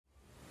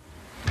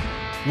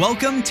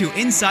Welcome to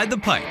Inside the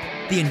Pipe,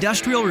 the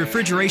industrial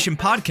refrigeration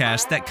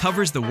podcast that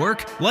covers the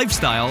work,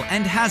 lifestyle,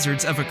 and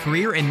hazards of a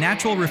career in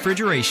natural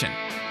refrigeration,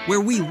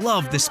 where we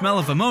love the smell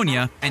of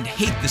ammonia and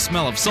hate the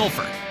smell of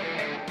sulfur.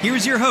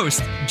 Here's your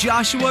host,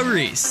 Joshua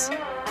Reese.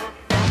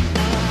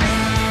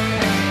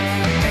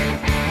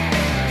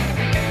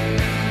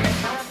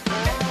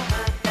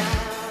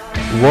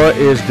 What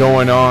is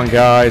going on,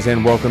 guys,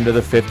 and welcome to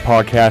the 5th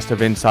podcast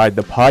of Inside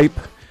the Pipe.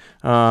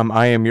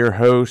 I am your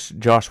host,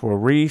 Joshua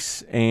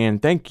Reese, and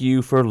thank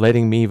you for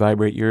letting me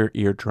vibrate your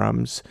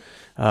eardrums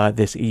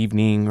this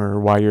evening,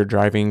 or while you're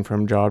driving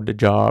from job to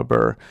job,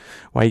 or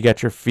while you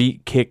got your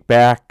feet kicked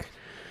back,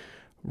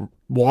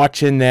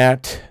 watching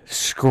that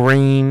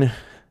screen,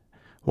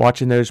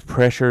 watching those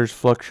pressures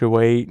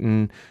fluctuate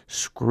and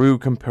screw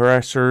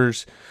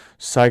compressors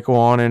cycle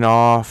on and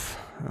off.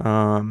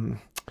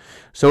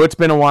 So it's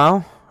been a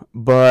while,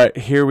 but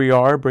here we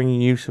are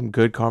bringing you some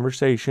good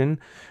conversation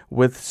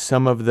with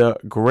some of the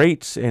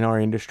greats in our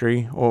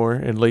industry, or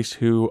at least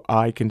who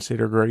I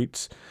consider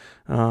greats.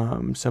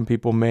 Some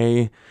people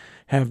may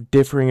have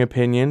differing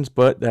opinions,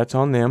 but that's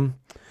on them.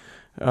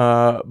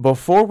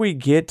 Before we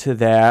get to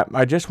that,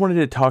 I just wanted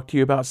to talk to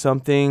you about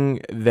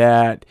something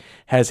that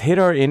has hit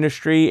our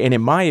industry, and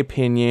in my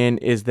opinion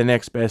is the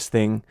next best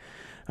thing.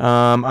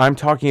 I'm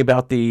talking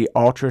about the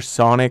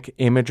ultrasonic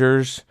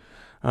imagers.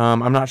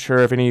 I'm not sure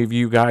if any of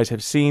you guys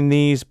have seen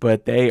these,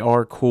 but they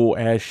are cool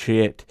as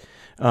shit.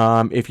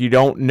 If you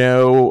don't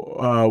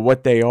know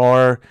what they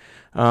are,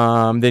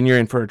 then you're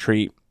in for a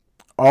treat.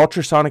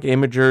 Ultrasonic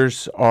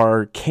imagers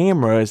are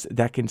cameras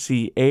that can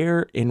see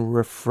air and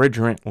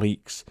refrigerant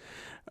leaks.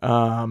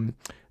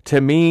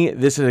 To me,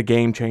 this is a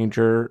game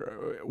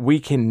changer. We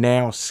can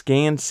now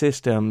scan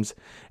systems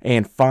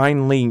and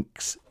find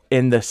leaks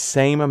in the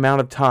same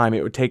amount of time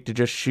it would take to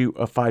just shoot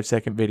a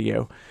 5-second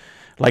video.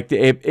 Like,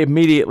 it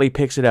immediately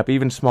picks it up,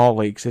 even small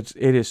leaks. It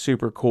is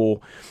super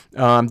cool.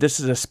 This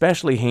is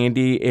especially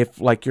handy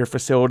if, like, your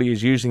facility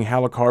is using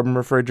halocarbon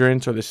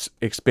refrigerants, or the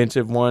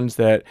expensive ones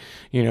that,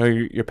 you know,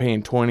 you're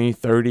paying $20,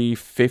 $30,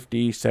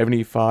 $50,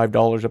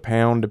 $75 a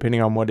pound,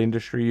 depending on what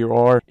industry you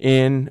are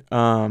in.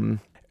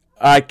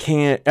 I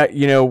can't,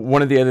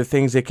 one of the other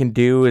things it can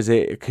do is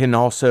it can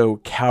also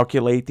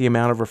calculate the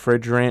amount of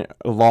refrigerant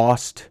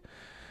lost,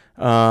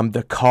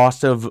 the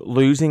cost of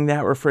losing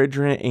that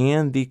refrigerant,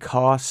 and the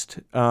cost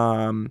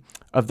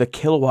of the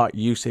kilowatt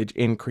usage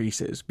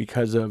increases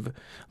because of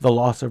the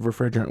loss of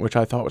refrigerant, which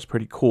I thought was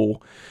pretty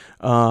cool.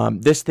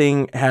 This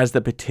thing has the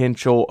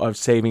potential of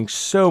saving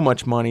so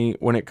much money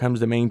when it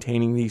comes to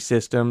maintaining these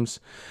systems.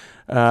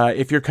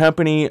 If your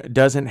company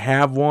doesn't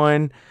have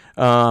one,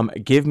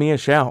 give me a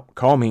shout,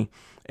 call me,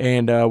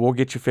 and we'll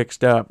get you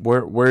fixed up.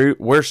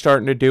 We're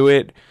starting to do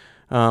it.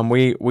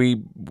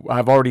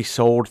 I've already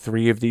sold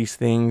 3 of these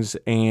things,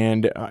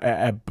 and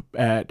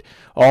at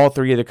all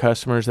 3 of the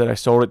customers that I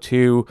sold it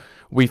to,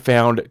 we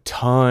found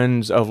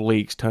tons of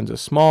leaks, tons of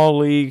small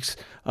leaks,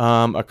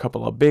 a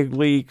couple of big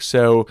leaks.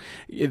 So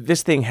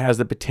this thing has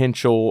the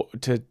potential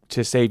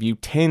to save you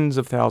tens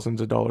of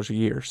thousands of dollars a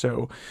year.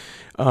 So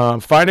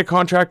find a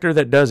contractor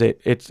that does it.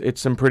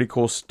 It's some pretty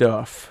cool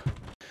stuff.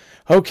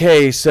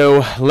 Okay,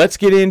 so let's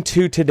get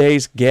into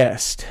today's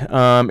guest.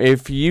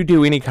 If you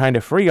do any kind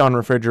of Freon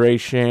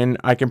refrigeration,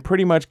 I can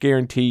pretty much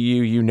guarantee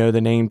you know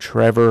the name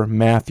Trevor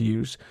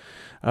Matthews.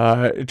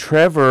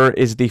 Trevor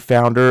is the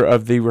founder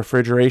of the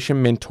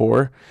Refrigeration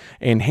Mentor,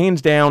 and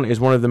hands down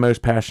is one of the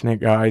most passionate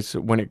guys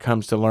when it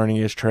comes to learning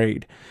his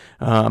trade.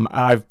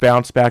 I've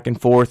bounced back and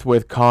forth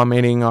with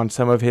commenting on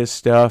some of his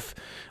stuff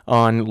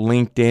on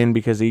LinkedIn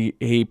because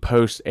he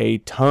posts a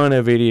ton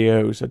of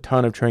videos, a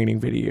ton of training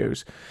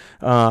videos.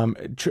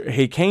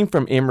 He came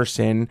from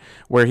Emerson,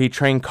 where he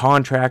trained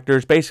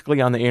contractors basically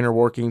on the inner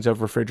workings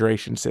of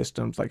refrigeration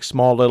systems, like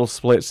small little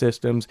split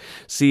systems,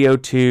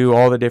 CO2,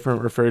 all the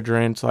different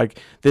refrigerants. Like,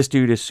 this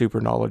dude is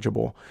super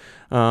knowledgeable.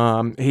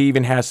 He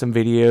even has some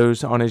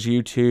videos on his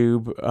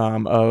YouTube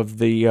of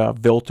the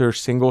Vilter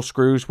single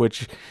screws,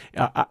 which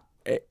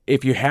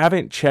if you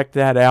haven't checked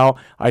that out,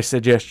 I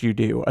suggest you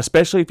do,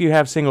 especially if you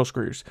have single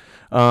screws.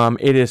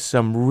 It is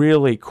some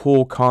really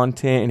cool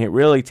content, and it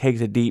really takes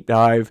a deep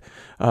dive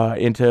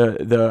into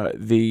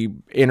the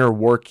inner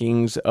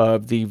workings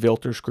of the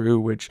Vilter screw,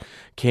 which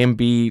can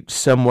be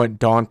somewhat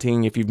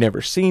daunting if you've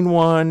never seen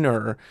one,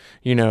 or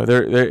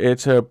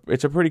it's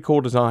a pretty cool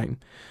design.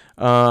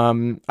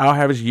 I'll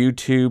have his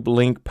YouTube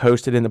link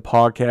posted in the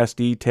podcast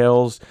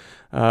details.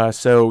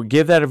 So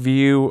give that a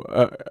view,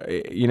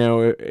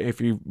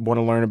 if you want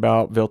to learn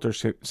about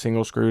Vilter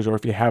single screws, or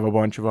if you have a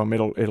bunch of them,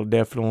 it'll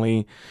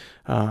definitely,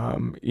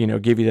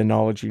 give you the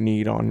knowledge you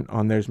need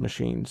on those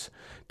machines.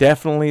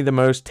 Definitely the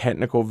most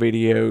technical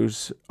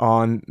videos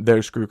on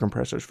those screw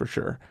compressors for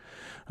sure.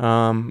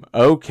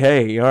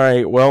 Okay. All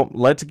right. Well,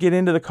 let's get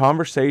into the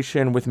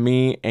conversation with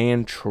me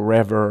and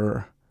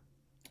Trevor.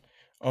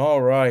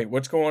 All right.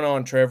 What's going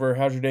on, Trevor?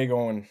 How's your day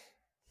going?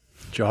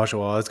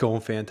 Joshua, it's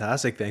going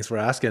fantastic. Thanks for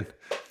asking.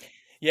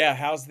 Yeah,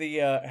 how's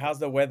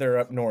the weather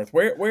up north?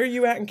 Where are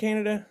you at in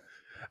Canada?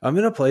 I'm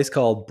in a place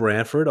called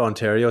Brantford,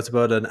 Ontario. It's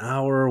about an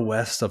hour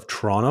west of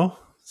Toronto.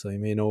 So you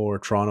may know where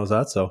Toronto's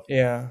at. So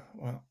Yeah.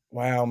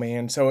 Wow,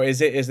 man. So is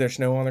there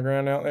snow on the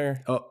ground out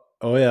there?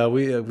 oh yeah,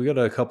 we got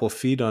a couple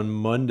feet on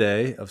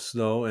Monday of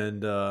snow,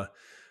 and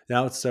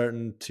now it's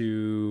starting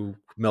to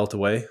melt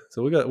away.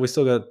 So we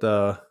still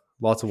got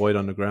lots of white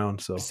on the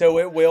ground. So So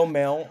it will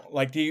melt.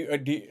 Like,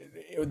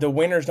 the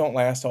winters don't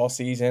last all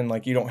season?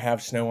 Like, you don't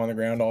have snow on the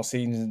ground all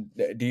season.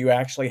 Do you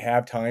actually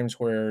have times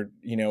where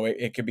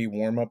it could be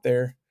warm up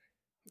there?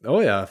 oh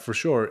yeah, for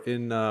sure.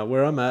 In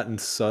where I'm at in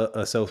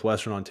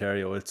southwestern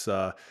Ontario, it's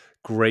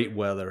great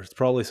weather. It's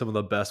probably some of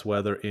the best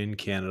weather in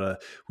Canada.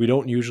 We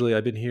don't usually.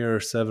 I've been here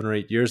 7 or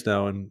 8 years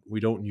now, and we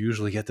don't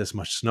usually get this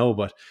much snow.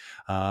 But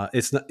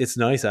it's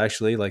nice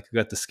actually. Like we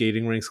got the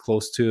skating rinks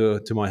close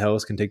to my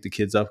house. Can take the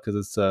kids up because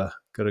it's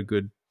got a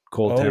good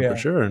cold Oh yeah,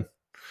 temperature, and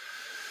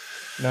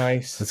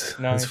nice, it's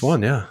nice.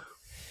 fun. Yeah.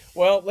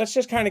 Well, let's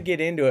just kind of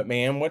get into it,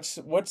 man. Let's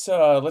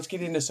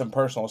get into some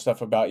personal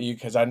stuff about you,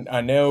 because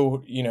I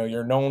know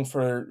you're known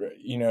for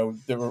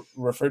the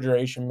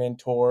refrigeration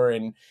mentor,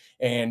 and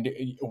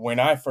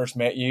when I first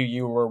met you,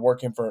 you were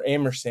working for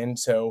Emerson.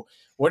 So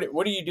what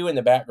do you do in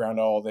the background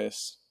to all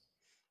this?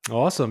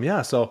 Awesome.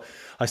 Yeah. So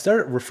I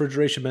started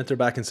Refrigeration Mentor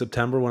back in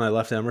September when I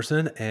left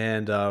Emerson,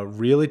 and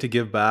really to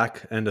give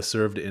back and to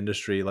serve the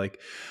industry. Like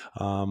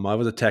I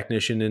was a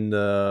technician in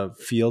the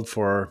field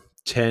for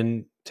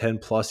 10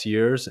 plus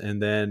years,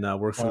 and then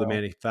worked for the Wow.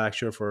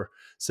 manufacturer for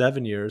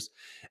 7 years.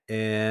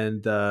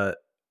 And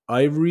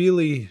I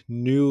really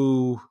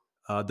knew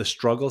the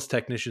struggles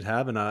technicians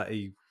have, and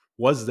I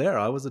was there.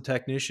 I was a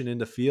technician in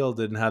the field,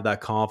 didn't have that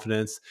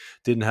confidence,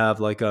 didn't have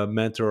like a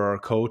mentor or a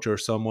coach or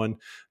someone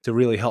to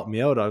really help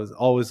me out. I was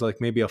always like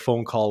maybe a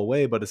phone call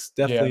away, but it's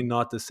Yeah. definitely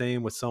not the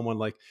same with someone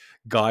like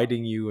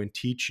guiding you and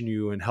teaching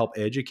you and help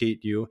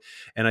educate you.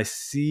 And I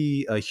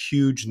see a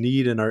huge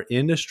need in our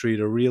industry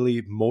to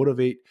really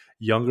motivate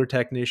younger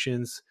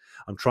technicians.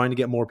 I'm trying to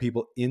get more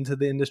people into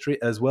the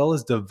industry as well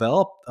as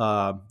develop,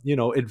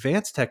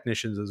 advanced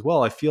technicians as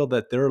well. I feel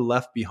that they're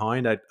left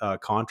behind at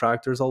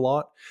contractors a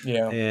lot.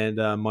 Yeah. And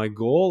my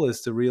goal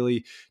is to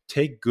really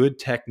take good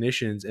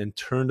technicians and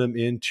turn them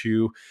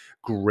into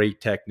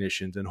great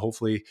technicians. And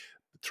hopefully,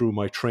 through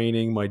my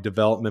training, my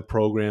development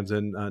programs,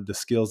 and the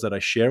skills that I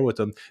share with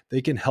them,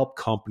 they can help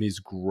companies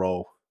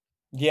grow.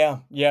 Yeah,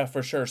 yeah,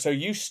 for sure. So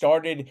you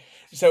started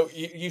as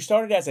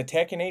a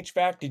tech in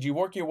HVAC. Did you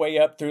work your way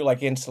up through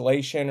like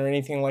installation or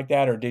anything like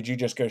that, or did you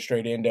just go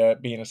straight into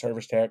being a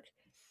service tech?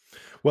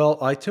 Well,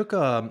 I took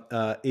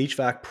a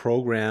HVAC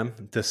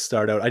program to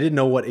start out. I didn't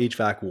know what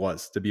HVAC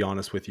was, to be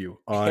honest with you.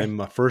 I'm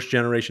a first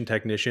generation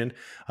technician.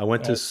 I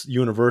went to Nice.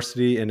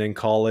 university and then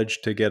college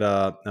to get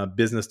a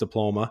business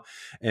diploma.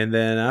 And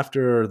then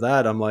after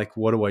that, I'm like,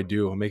 what do I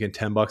do? I'm making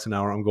 $10 an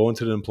hour. I'm going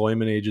to the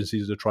employment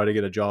agencies to try to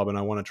get a job, and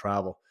I want to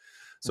travel.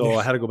 So Yeah,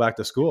 I had to go back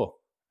to school.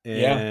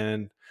 yeah,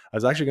 And I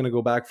was actually going to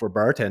go back for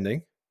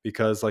bartending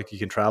because like you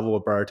can travel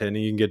with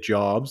bartending, you can get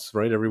jobs,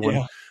 right?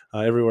 yeah.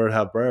 Everywhere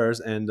have bars.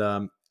 And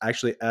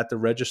actually at the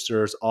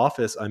registrar's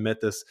office, I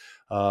met this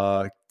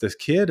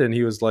kid, and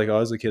he was like, I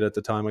was a kid at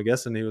the time, I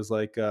guess, and he was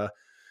like, I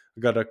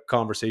got a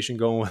conversation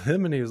going with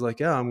him, and he was like,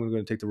 yeah, I'm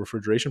going to take the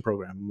refrigeration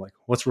program. I'm like,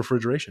 what's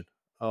refrigeration?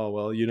 Oh,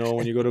 well,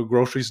 when you go to a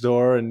grocery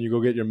store and you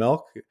go get your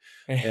milk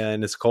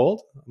and it's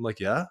cold. I'm like,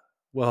 yeah.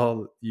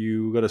 Well,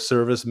 you got to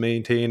service,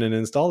 maintain, and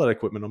install that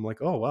equipment. I'm like,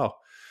 oh wow,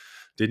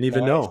 didn't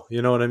even Nice. know.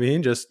 You know what I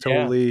mean? Just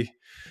Yeah.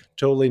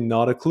 totally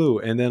not a clue.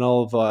 And then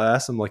I'll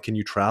ask him like, can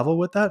you travel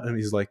with that? And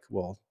he's like,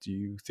 well, do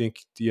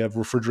you have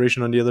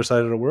refrigeration on the other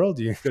side of the world?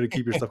 Do you got to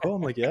keep your stuff home?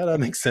 I'm like, yeah,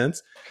 that makes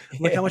sense. I'm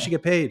like, how much Yeah. you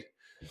get paid?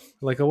 I'm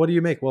like, oh, what do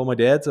you make? Well, my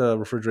dad's a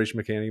refrigeration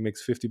mechanic. He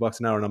makes $50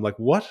 an hour. And I'm like,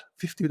 what?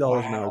 $50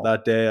 an hour. Wow.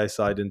 That day I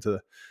signed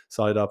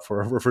up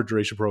for a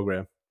refrigeration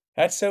program.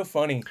 That's so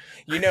funny.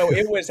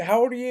 It was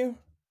how old are you?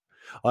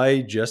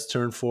 I just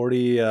turned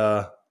 40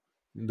 the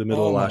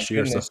middle Oh of my last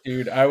year. So goodness,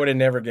 dude. I would have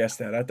never guessed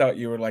that. I thought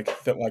you were like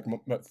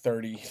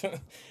 30.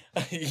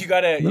 no.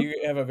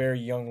 You have a very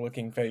young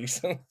looking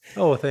face.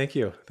 Oh, thank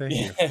you. Thank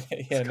Yeah, you.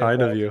 It's yeah, no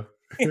kind of problem. you.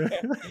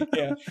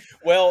 Yeah.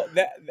 Well,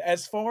 that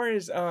as far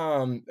as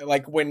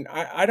like when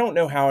I don't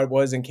know how it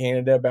was in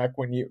Canada back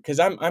when because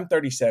I'm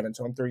 37,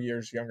 so I'm 3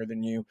 years younger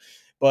than you.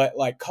 But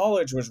like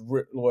college was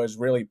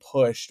really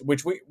pushed,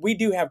 which we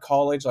do have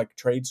college like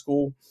trade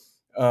school,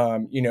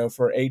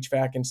 for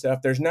HVAC and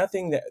stuff. There's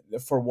nothing that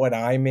for what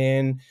I'm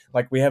in.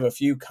 Like we have a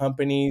few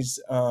companies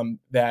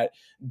that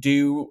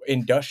do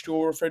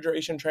industrial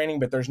refrigeration training,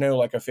 but there's no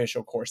like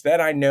official course that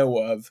I know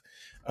of,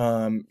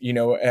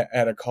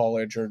 at a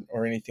college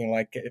or anything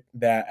like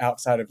that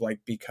outside of like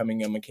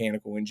becoming a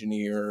mechanical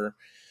engineer.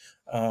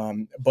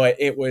 But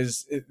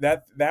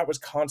that was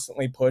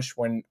constantly pushed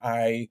when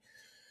I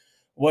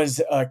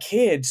was a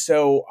kid.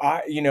 So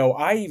I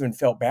even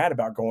felt bad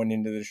about going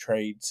into the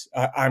trades.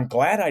 I'm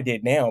glad I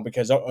did now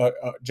because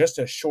just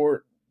a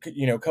short,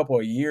 couple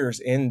of years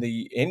in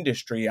the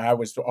industry, I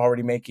was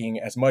already making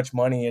as much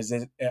money as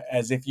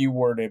if you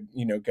were to,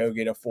 go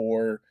get a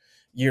 4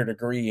 year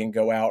degree and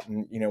go out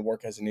and,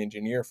 work as an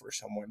engineer for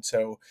someone.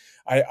 So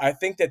I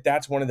think that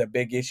that's one of the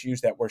big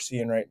issues that we're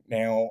seeing right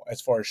now as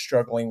far as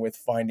struggling with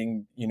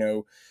finding,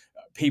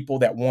 people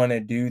that want to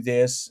do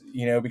this,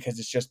 because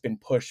it's just been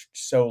pushed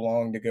so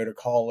long to go to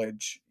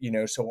college,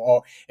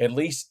 so at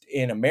least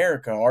in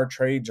America, our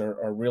trades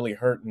are really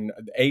hurting,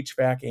 the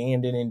HVAC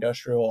and in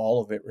industrial,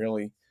 all of it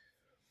really.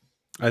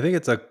 I think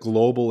it's a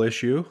global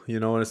issue,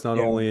 and it's not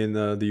Yeah. only in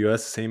the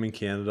US, same in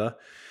Canada.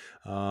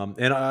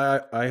 And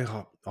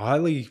I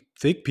highly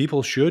think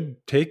people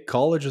should take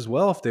college as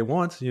well if they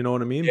want, you know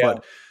what I mean? Yeah.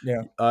 But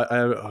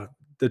Yeah.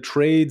 the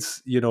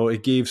trades,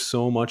 it gave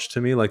so much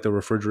to me, like the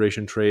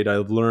refrigeration trade.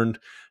 I've learned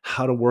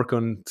how to work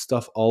on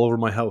stuff all over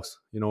my house.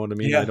 You know what I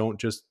mean? I Yeah. don't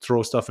just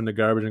throw stuff in the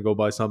garbage and go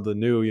buy something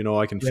new.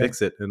 I can Yeah.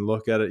 fix it and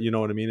look at it, you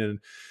know what I mean?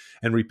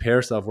 And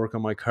repair stuff, work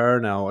on my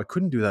car now. I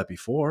couldn't do that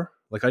before.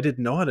 Like I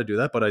didn't know how to do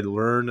that, but I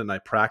learned and I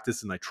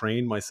practiced and I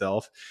trained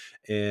myself.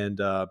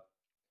 And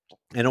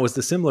it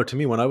was similar to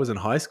me when I was in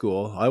high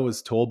school. I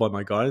was told by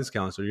my guidance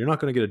counselor, "You're not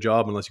going to get a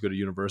job unless you go to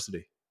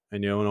university."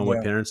 And my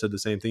Yeah. parents said the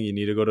same thing. You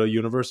need to go to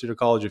university or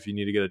college if you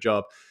need to get a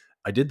job.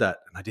 I did that,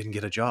 and I didn't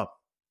get a job.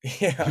 You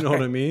Yeah. know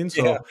what I mean?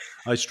 Yeah. So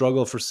I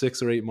struggled for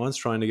 6 or 8 months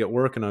trying to get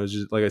work, and I was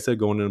just, like I said,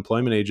 going to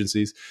employment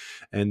agencies,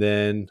 and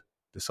then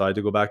decided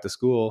to go back to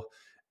school,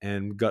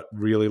 and got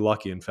really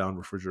lucky and found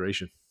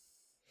refrigeration.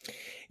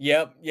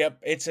 Yep, yep.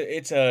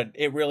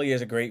 It really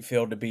is a great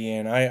field to be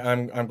in.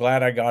 I'm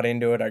glad I got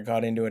into it. I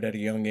got into it at a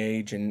young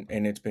age, and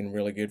it's been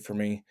really good for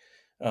me,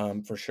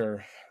 for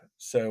sure.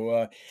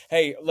 So,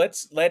 hey,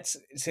 let's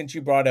since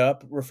you brought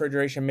up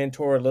Refrigeration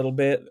Mentor a little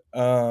bit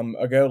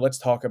ago, let's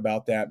talk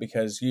about that,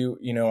 because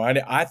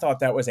I thought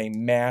that was a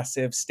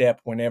massive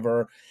step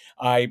whenever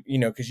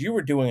because you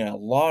were doing a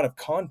lot of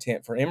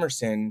content for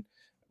Emerson,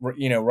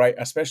 right,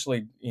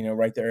 especially,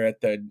 right there at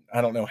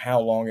I don't know how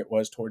long it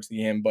was towards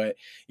the end, but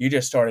you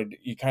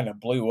kind of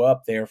blew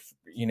up there,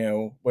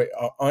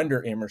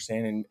 under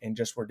Emerson, and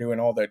just were doing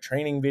all the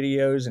training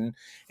videos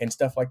and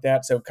stuff like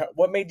that. So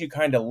what made you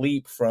kind of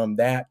leap from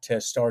that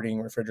to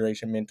starting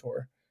Refrigeration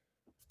Mentor?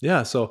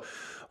 Yeah. So,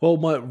 well,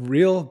 my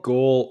real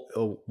goal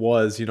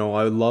was, I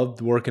loved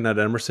working at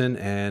Emerson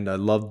and I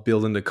loved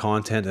building the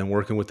content and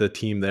working with the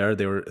team there.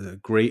 They were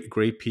great,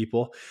 great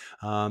people.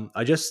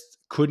 I just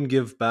couldn't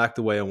give back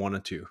the way I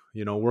wanted to.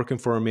 Working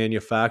for a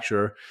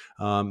manufacturer,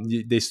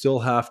 they still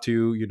have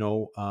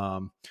to,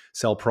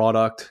 sell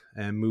product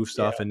and move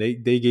stuff. Yeah. And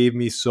they gave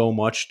me so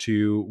much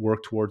to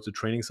work towards the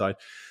training side.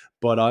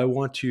 But I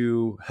want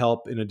to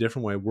help in a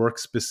different way, work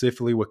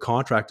specifically with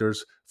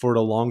contractors for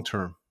the long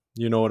term.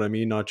 You know what I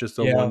mean? Not just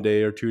a Yeah. 1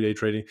 day or 2 day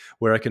training,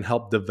 where I can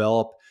help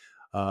develop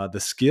the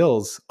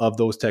skills of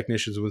those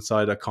technicians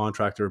inside a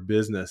contractor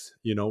business,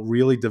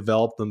 really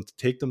develop them, to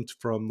take them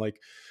from like,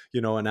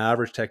 an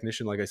average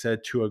technician, like I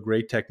said, to a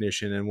great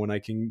technician. And when I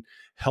can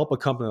help a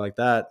company like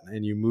that,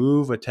 and you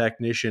move a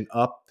technician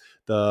up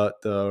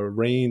the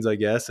reins, I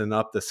guess, and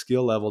up the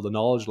skill level, the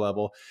knowledge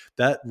level,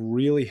 that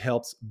really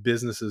helps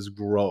businesses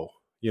grow.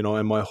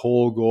 And my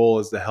whole goal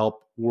is to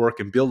help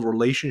work and build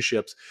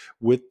relationships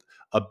with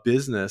a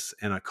business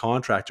and a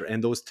contractor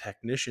and those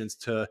technicians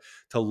to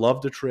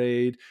love the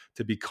trade,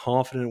 to be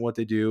confident in what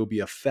they do, be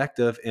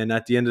effective, and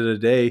at the end of the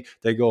day,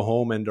 they go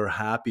home and they're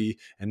happy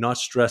and not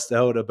stressed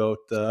out about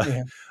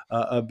Yeah.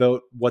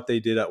 about what they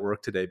did at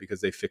work today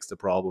because they fixed the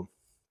problem.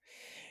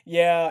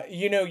 Yeah,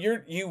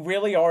 you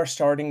really are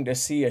starting to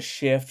see a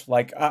shift.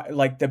 Like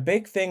the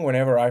big thing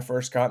whenever I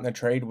first got in the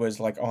trade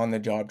was like on the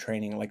job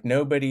training. Like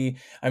nobody,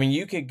 I mean,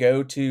 you could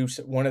go to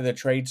one of the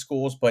trade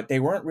schools, but they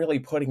weren't really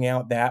putting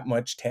out that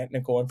much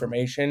technical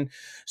information.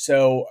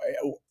 So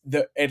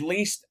the at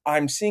least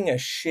I'm seeing a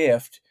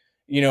shift.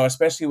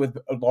 Especially with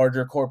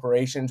larger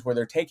corporations where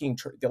they're taking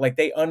like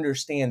they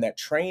understand that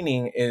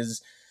training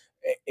is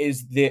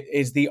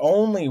the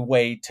only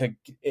way to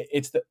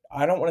it's the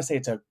I don't want to say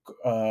it's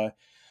a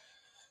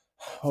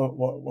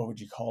what would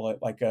you call it,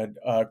 like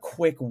a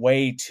quick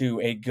way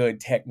to a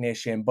good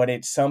technician, but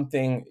it's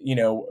something,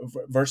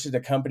 versus a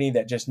company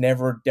that just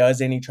never does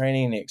any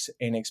training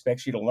and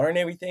expects you to learn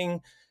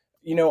everything,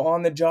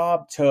 on the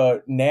job.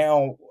 To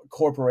now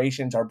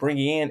corporations are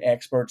bringing in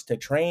experts to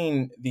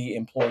train the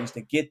employees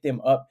to get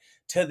them up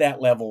to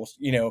that level.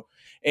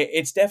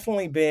 It's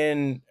definitely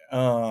been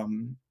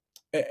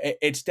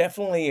it's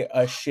definitely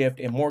a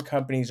shift, and more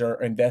companies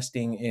are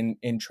investing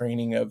in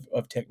training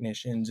of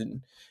technicians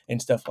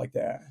and stuff like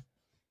that.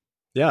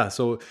 Yeah,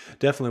 so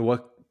definitely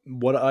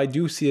what I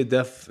do see a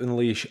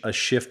definitely a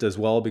shift as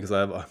well, because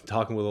I'm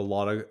talking with a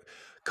lot of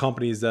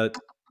companies that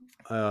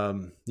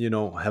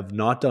have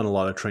not done a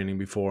lot of training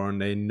before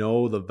and they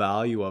know the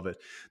value of it.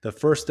 The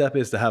first step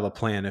is to have a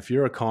plan. If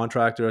you're a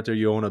contractor out there,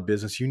 you own a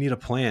business, you need a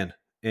plan.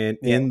 And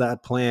Yeah, in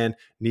that plan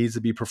needs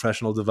to be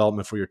professional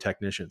development for your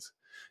technicians.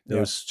 There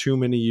yeah, was too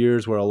many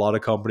years where a lot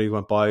of companies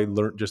went by,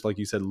 learn, just like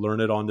you said, learn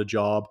it on the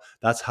job.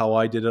 That's how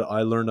I did it.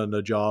 I learned on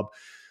the job.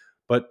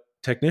 But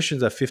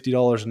technicians at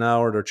 $50 an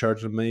hour, they're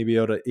charging maybe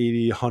out at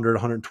 80, 100,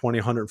 120,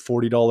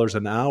 $140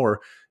 an hour.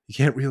 You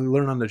can't really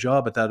learn on the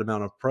job at that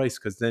amount of price,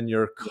 because then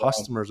your yeah,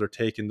 customers are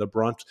taking the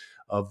brunt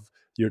of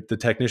the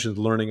technicians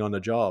learning on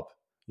the job.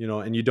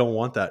 And you don't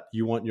want that.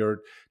 You want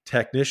your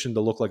technician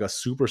to look like a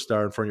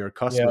superstar in front of your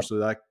yeah, customer, so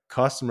that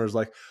customer is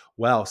like,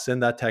 wow,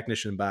 send that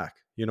technician back.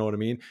 You know what I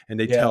mean? And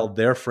they Yeah. tell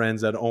their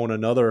friends that own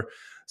another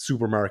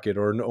supermarket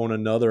or own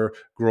another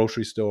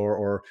grocery store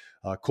or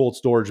cold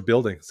storage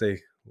building, say,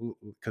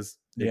 because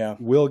it Yeah.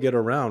 will get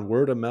around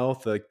word of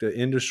mouth. Like the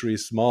industry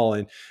is small,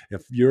 and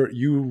if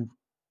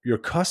your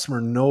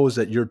customer knows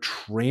that you're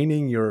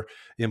training your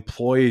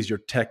employees, your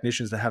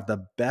technicians to have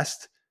the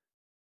best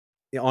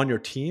on your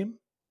team,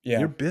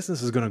 your Yeah.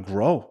 business is going to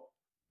grow.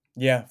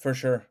 Yeah, for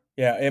sure.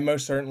 Yeah, it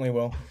most certainly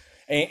will.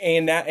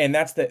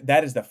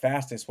 That is the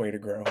fastest way to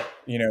grow.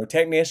 You know,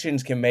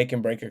 technicians can make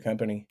and break a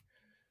company.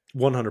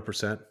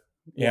 100%. Well,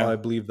 Yeah. I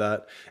believe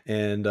that,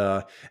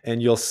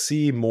 and you'll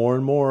see more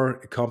and more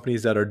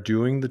companies that are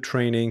doing the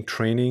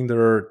training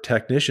their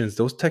technicians.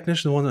 Those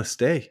technicians want to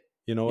stay.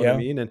 You know what I Yeah.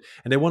 mean? And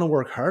they want to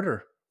work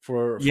harder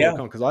for a Yeah.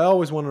 company, because I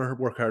always want to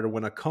work harder.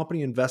 When a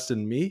company invested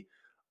in me,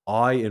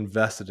 I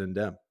invested in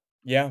them.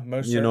 Yeah,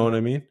 most You know what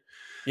certainly. I mean?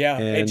 Yeah,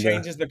 it And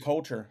changes the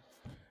culture.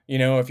 You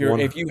know, one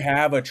if you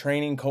have a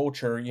training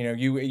culture, you know,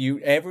 you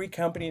every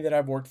company that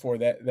I've worked for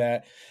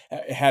that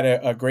had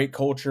a great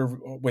culture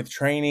with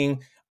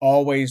training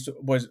always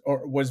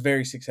was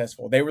very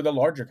successful. They were the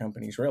larger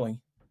companies, really.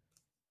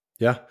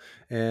 Yeah,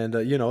 and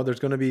there's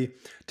going to be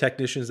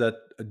technicians that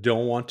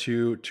don't want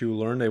to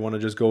learn. They want to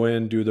just go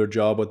in, do their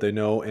job, what they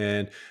know,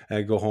 and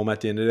go home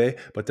at the end of the day.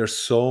 But there's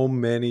so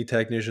many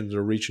technicians that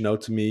are reaching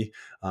out to me,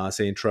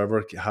 saying,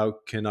 "Trevor, how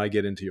can I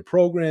get into your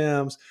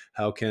programs?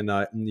 How can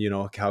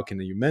how can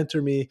you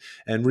mentor me?"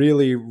 And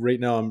really, right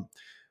now, I'm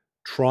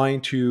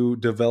trying to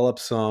develop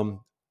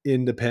some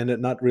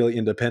independent, not really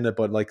independent,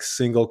 but like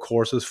single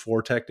courses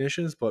for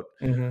technicians. But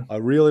Mhm. I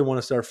really want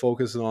to start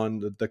focusing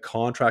on the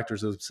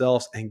contractors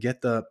themselves and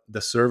get the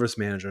service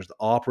managers, the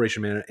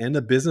operation manager, and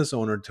the business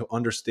owner to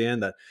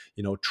understand that,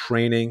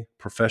 training,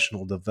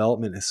 professional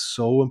development is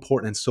so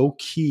important and so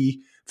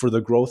key for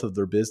the growth of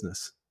their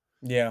business.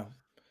 Yeah.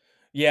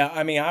 Yeah,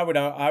 I mean, I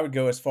would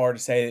go as far to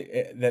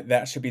say that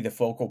that should be the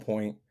focal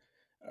point,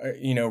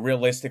 you know,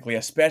 realistically,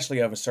 especially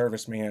of a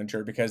service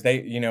manager, because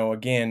they, you know,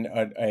 again,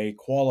 a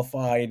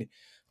qualified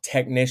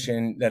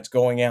technician that's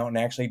going out and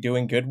actually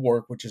doing good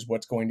work, which is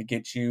what's going to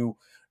get you,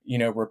 you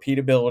know,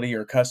 repeatability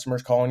or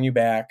customers calling you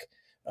back.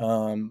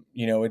 You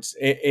know,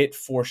 it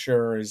for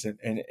sure is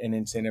an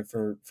incentive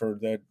for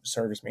the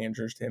service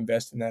managers to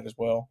invest in that as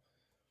well.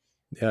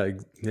 Yeah,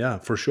 yeah,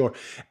 for sure.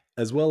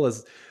 As well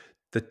as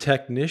the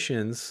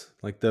technicians,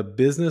 like the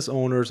business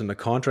owners and the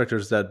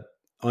contractors that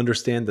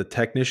understand the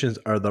technicians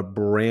are the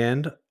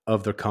brand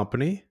of the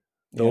company.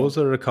 Yeah. Those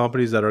are the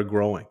companies that are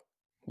growing,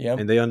 Yep.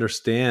 and they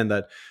understand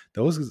that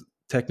those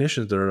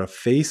technicians, they're the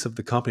face of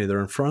the company.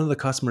 They're in front of the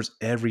customers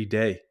every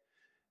day.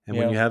 And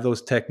when you Yeah. have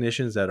those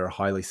technicians that are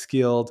highly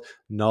skilled,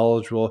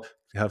 knowledgeable,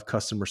 have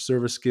customer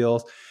service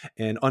skills,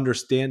 and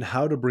understand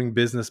how to bring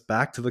business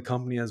back to the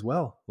company as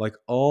well. Like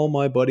all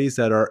my buddies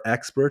that are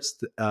experts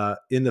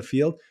in the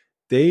field,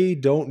 they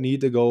don't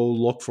need to go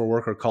look for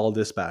work or call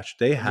dispatch.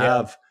 They Yeah.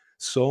 have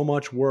so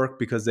much work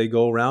because they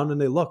go around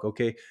and they look,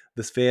 okay,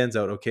 this fan's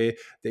out. Okay,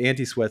 the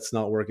anti-sweat's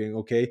not working.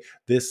 Okay,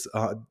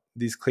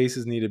 these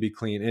cases need to be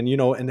clean. And,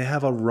 and they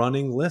have a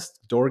running list,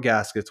 door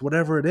gaskets,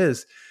 whatever it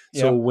is.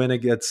 So Yep. when it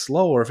gets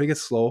slow, or if it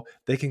gets slow,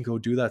 they can go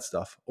do that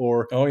stuff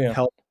or Oh yeah.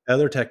 help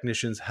other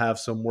technicians have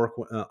some work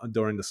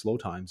during the slow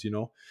times.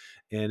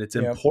 And it's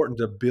Yep. important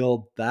to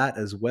build that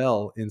as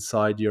well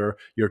inside your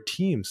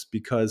teams,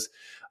 because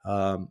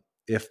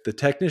if the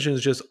technician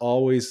is just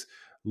always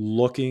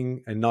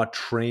looking and not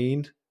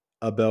trained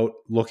about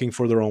looking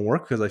for their own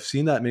work, because I've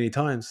seen that many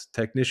times,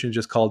 technicians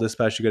just call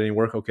dispatch, "You got any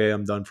work? Okay,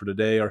 I'm done for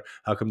today," or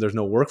 "How come there's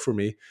no work for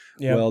me?"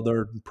 Yeah. Well,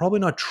 they're probably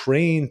not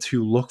trained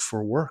to look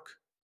for work,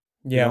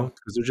 Yeah.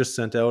 because they're just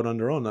sent out on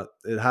their own.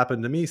 It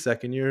happened to me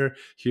second year.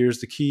 Here's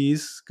the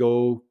keys.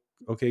 Go,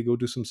 okay, go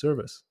do some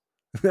service.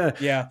 Yeah.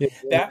 Yeah,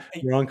 That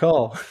you're on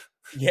call.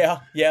 Yeah,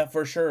 yeah,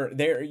 for sure.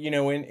 There, you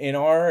know, in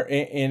our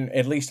in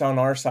at least on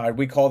our side,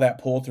 we call that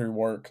pull through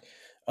work.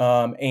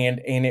 And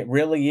it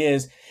really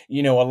is,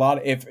 you know, a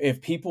lot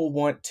if people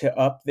want to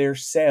up their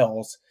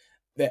sales,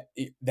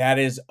 that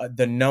is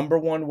the number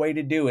one way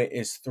to do it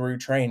is through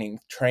training.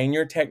 Train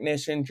your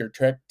technicians,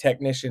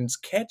 technicians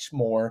catch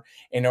more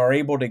and are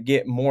able to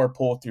get more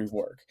pull through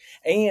work.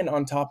 And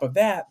on top of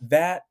that,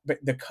 but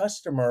the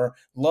customer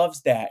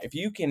loves that. If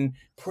you can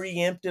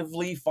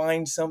preemptively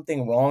find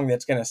something wrong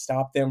that's going to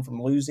stop them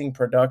from losing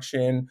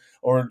production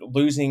or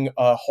losing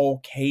a whole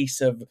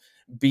case of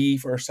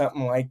beef or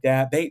something like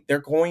that, they're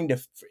going to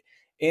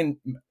in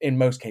in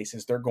most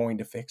cases they're going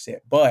to fix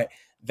it. But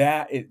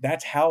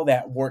that's how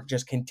that work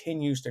just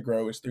continues to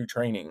grow, is through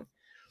training.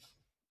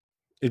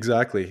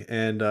 Exactly.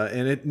 And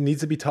it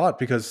needs to be taught,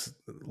 because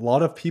a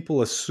lot of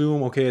people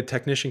assume, okay, a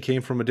technician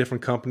came from a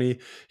different company.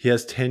 He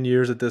has 10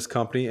 years at this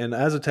company. And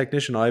as a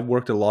technician, I've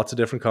worked at lots of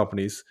different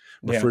companies,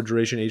 Yeah.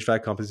 refrigeration,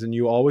 HVAC companies, and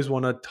you always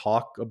want to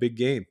talk a big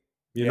game.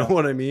 You know Yeah.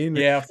 what I mean?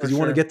 Yeah, for Because you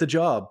want to sure. get the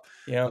job.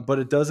 Yeah. But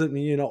it doesn't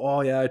mean,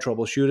 oh yeah, I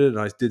troubleshooted and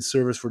I did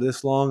service for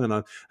this long and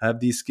I have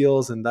these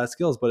skills and that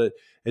skills. But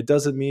it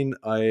doesn't mean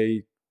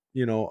I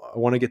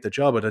want to get the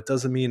job, but it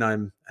doesn't mean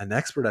I'm an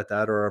expert at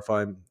that, or if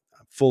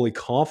fully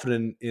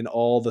confident in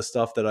all the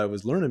stuff that I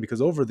was learning,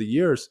 because over the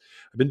years,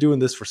 I've been doing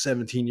this for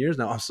 17 years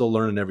now. I'm still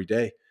learning every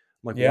day. I'm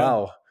like, Yeah.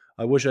 wow,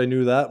 I wish I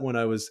knew that when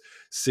I was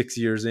 6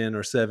 years in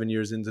or 7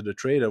 years into the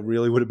trade. I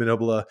really would have been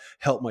able to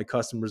help my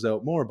customers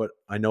out more, but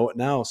I know it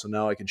now. So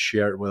now I can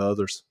share it with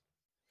others.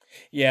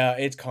 Yeah,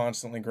 it's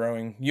constantly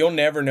growing. You'll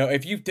never know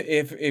if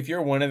if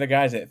you're one of the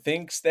guys that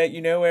thinks that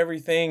you know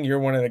everything, you're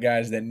one of the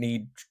guys that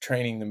need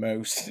training the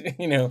most.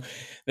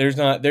 There's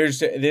not there's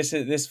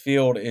this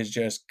field is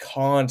just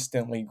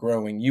constantly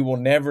growing. You will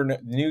never know,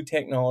 new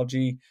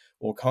technology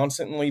will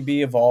constantly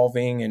be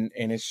evolving, and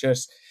it's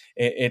just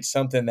it's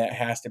something that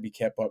has to be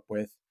kept up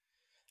with.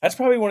 That's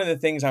probably one of the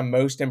things I'm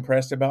most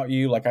impressed about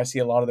you. Like I see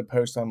a lot of the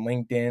posts on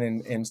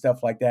LinkedIn and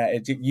stuff like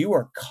that. You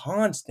are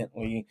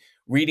constantly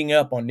reading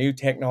up on new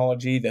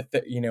technology,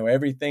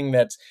 everything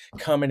that's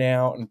coming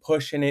out and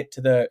pushing it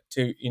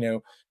to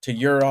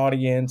your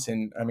audience.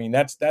 And I mean,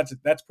 that's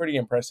pretty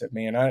impressive,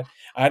 man.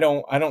 I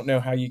don't know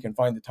how you can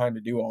find the time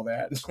to do all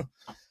that.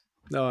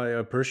 No, I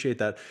appreciate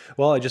that.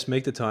 Well, I just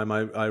make the time.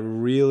 I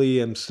really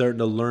am starting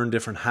to learn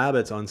different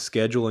habits on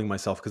scheduling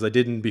myself, because I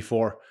didn't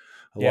before.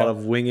 A lot Yeah,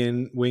 of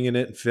winging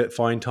it,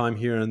 find time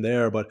here and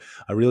there, but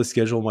I really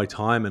schedule my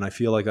time, and I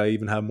feel like I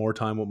even have more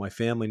time with my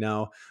family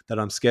now that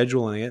I'm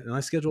scheduling it. And I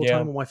schedule yeah,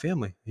 time with my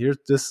family.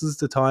 This is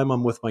the time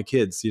I'm with my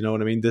kids. You know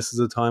what I mean? This is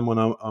the time when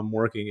I'm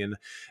working,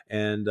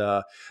 and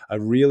I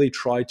really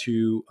try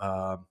to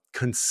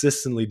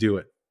consistently do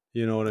it.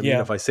 You know what I mean?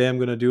 yeah, If I say I'm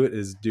going to do it,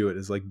 is do it.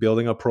 It's like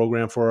building a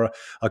program for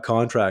a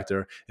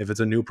contractor. If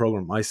it's a new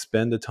program, I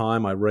spend the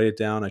time, I write it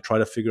down, I try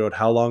to figure out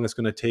how long it's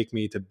going to take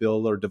me to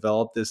build or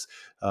develop this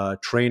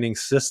training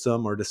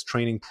system or this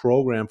training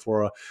program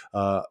for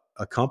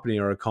a company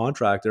or a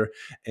contractor,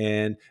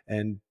 and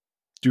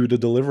do the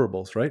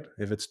deliverables, right?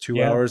 If it's two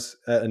yeah, hours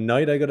a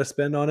night I got to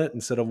spend on it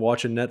instead of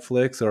watching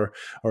Netflix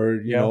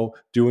or yeah,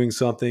 doing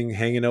something,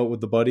 hanging out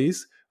with the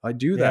buddies, I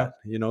do yeah.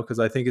 that, because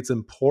I think it's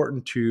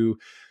important to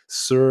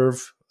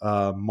serve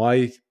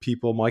my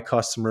people, my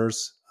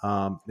customers,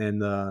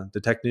 and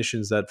the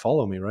technicians that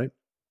follow me, right?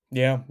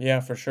 Yeah,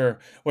 yeah, for sure.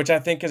 Which I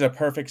think is a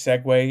perfect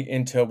segue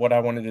into what I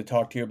wanted to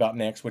talk to you about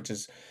next, which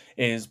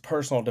is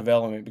personal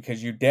development,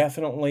 because you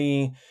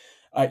definitely,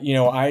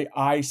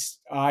 I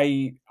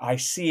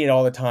see it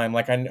all the time.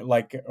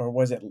 Like or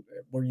was it,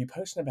 were you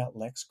posting about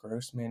Lex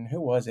Grossman?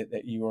 Who was it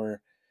that you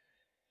were?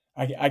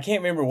 I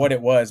can't remember what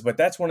it was, but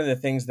that's one of the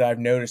things that I've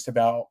noticed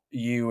about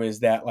you is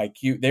that like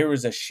there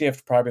was a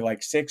shift probably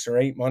like 6 or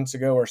 8 months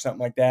ago or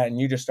something like that, and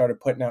you just started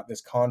putting out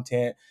this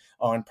content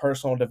on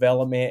personal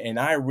development, and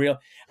I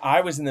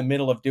was in the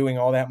middle of doing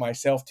all that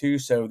myself too,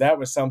 so that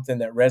was something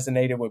that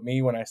resonated with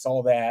me when I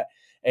saw that,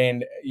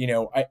 and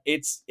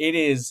it's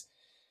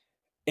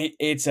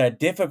a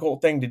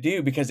difficult thing to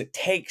do because it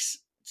takes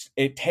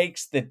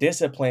the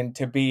discipline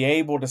to be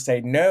able to say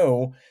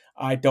no.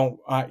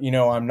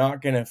 I'm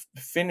not going to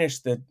finish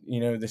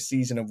the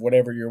season of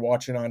whatever you're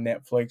watching on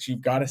Netflix.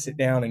 You've got to sit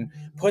down and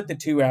put the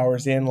 2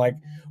 hours in, like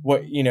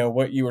what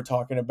you were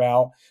talking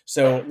about.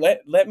 So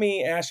let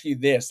me ask you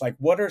this, like,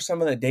 what are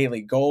some of the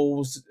daily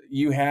goals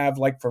you have,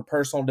 like for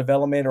personal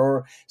development,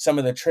 or some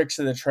of the tricks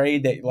of the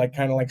trade that like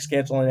kind of like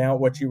scheduling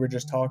out what you were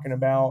just talking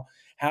about?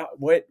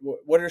 What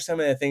are some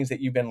of the things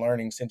that you've been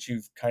learning since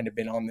you've kind of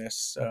been on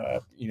this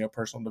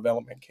personal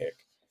development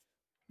kick?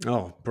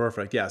 Oh,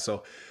 perfect. Yeah.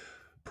 So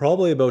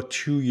probably about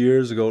 2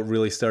 years ago, it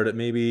really started,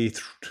 maybe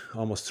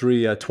almost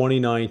three,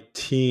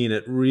 2019.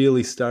 It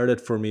really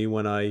started for me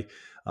when I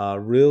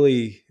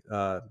really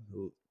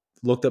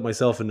looked at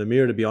myself in the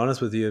mirror, to be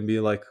honest with you, and be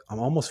like, I'm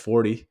almost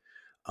 40.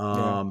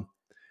 Yeah, Um,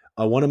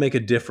 I want to make a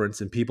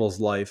difference in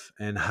people's life.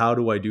 And how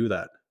do I do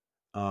that?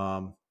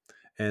 Um,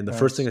 and the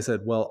first thing nice. I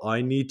said, well,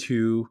 I need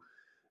to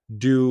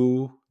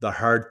do the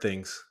hard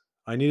things.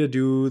 I need to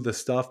do the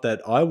stuff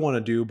that I want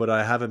to do, but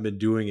I haven't been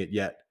doing it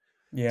yet.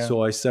 Yeah,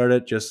 So I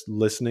started just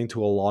listening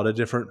to a lot of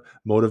different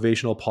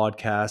motivational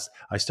podcasts.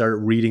 I started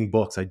reading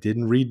books. I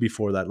didn't read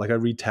before that. Like, I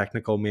read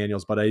technical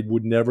manuals, but I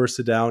would never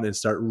sit down and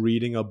start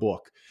reading a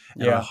book.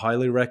 And I yeah,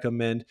 highly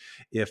recommend,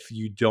 if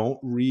you don't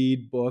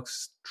read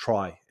books,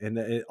 try.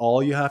 And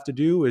all you have to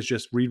do is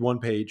just read one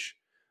page.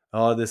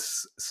 Oh,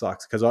 this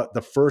sucks. Because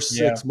the first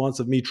yeah, 6 months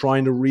of me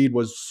trying to read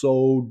was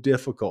so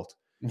difficult.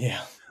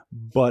 yeah,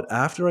 But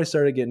after I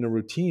started getting a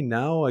routine,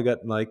 now I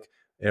got like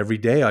every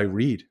day I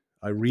read.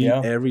 I read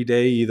yeah, every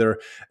day, either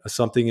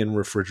something in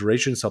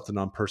refrigeration, something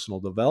on personal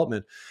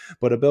development.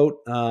 But about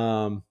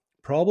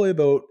probably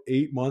about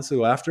 8 months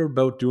ago, after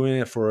about doing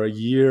it for a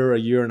year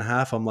and a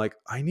half, I'm like,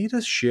 I need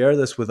to share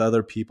this with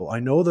other people. I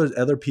know there's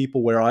other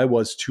people where I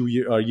was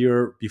a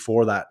year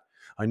before that.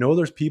 I know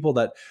there's people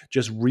that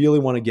just really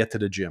want to get to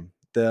the gym,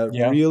 that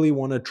yeah, really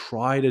want to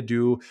try to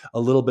do a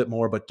little bit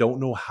more, but don't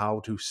know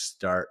how to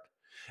start.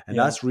 And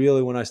yeah, that's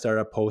really when I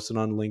started posting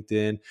on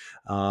LinkedIn,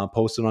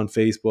 posting on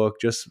Facebook,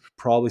 just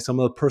probably some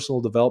of the personal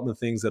development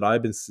things that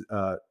I've been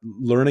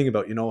learning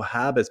about,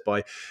 habits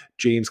by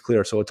James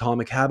Clear. So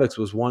Atomic Habits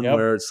was one yep,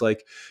 where it's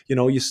like,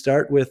 you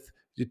start with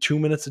 2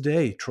 minutes a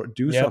day,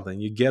 do yep, something.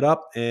 You get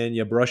up and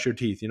you brush your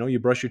teeth. You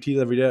brush your teeth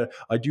every day.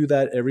 I do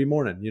that every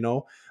morning.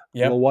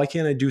 Yep. Well, why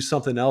can't I do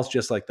something else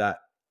just like that?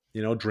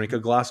 Drink a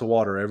glass of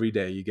water every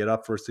day. You get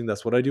up first thing.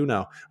 That's what I do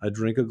now. I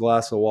drink a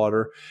glass of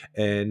water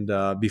and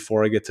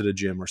before I get to the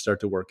gym or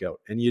start to work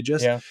out. And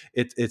Yeah.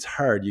 it's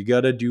hard. You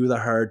got to do the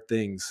hard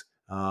things.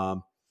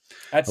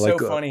 That's so Like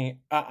funny.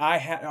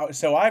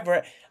 So I've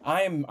read.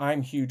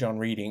 I'm huge on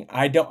reading.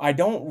 I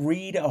don't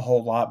read a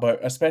whole lot, but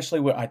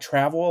especially when I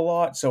travel a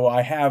lot. So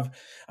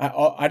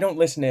I don't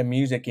listen to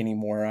music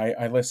anymore.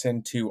 I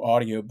listen to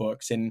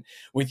audiobooks. And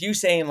with you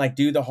saying like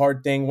do the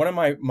hard thing, one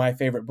of my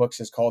favorite books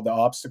is called The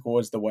Obstacle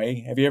Is the Way.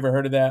 Have you ever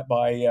heard of that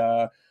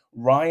by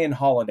Ryan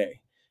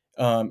Holiday?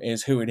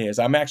 Is who it is.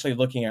 I'm actually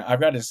looking at. I've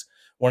got this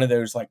one of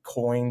those like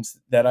coins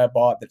that I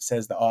bought that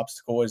says the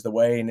obstacle is the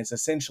way. And it's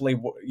essentially,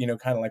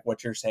 kind of like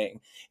what you're saying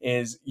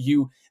is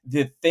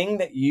the thing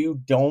that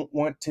you don't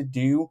want to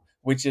do,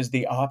 which is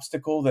the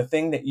obstacle, the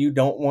thing that you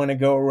don't want to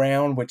go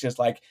around, which is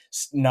like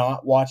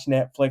not watch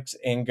Netflix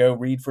and go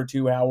read for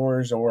 2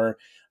 hours or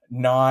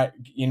not,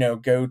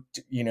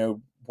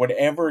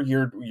 whatever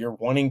you're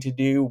wanting to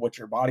do, what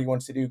your body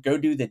wants to do, go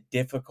do the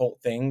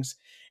difficult things.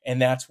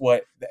 And that's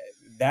what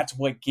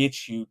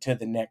gets you to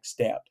the next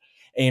step.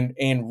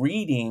 And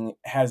reading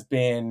has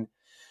been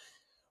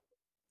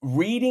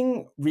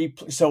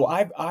so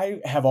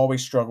I have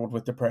always struggled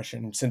with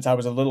depression since I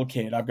was a little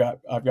kid. I've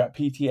got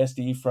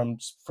PTSD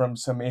from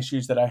some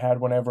issues that I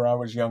had whenever I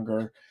was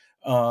younger.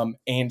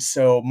 And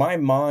so my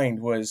mind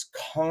was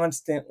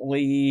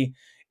constantly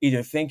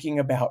either thinking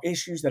about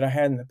issues that I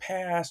had in the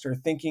past or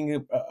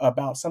thinking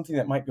about something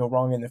that might go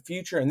wrong in the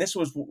future. And this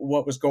was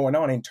what was going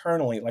on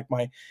internally, like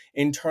my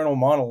internal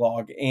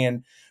monologue.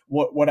 And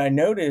what I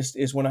noticed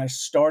is when I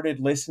started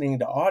listening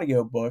to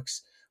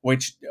audiobooks,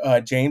 which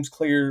James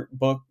Clear's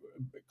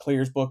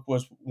book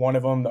was one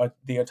of them,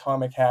 the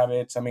Atomic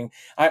Habits. I mean,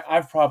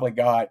 I've probably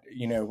got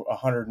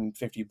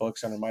 150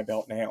 books under my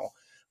belt now,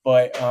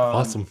 but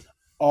awesome.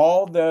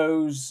 all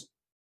those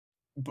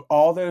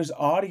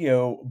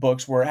audio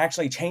books were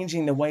actually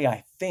changing the way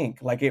I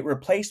think. Like it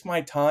replaced my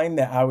time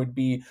that I would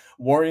be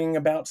worrying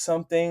about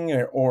something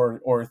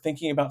or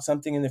thinking about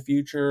something in the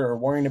future or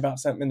worrying about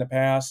something in the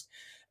past.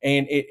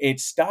 And it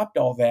stopped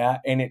all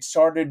that. And it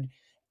started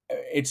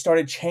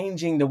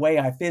changing the way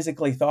I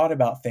physically thought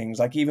about things,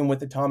 like even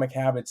with Atomic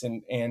Habits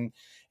and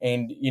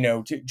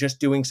just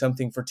doing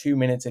something for 2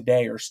 minutes a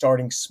day or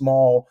starting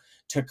small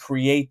to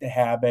create the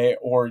habit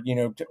or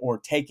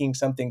taking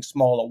something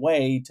small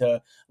away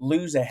to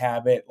lose a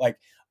habit. Like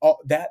all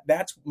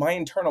that's my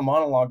internal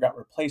monologue got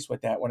replaced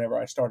with that whenever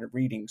I started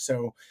reading.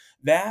 So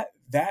that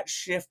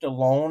shift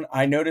alone,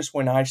 I noticed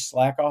when I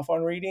slack off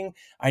on reading,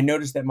 I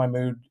noticed that my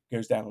mood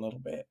goes down a little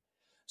bit.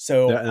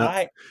 So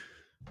Yeah,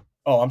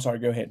 oh, I'm sorry,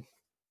 go ahead.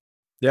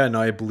 yeah,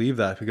 no, I believe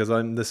that because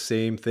I'm the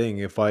same thing.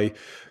 If I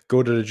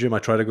go to the gym, I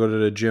try to go to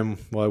the gym.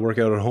 Well, I work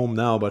out at home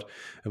now, but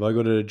if I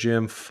go to the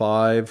gym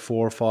 4,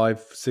 5,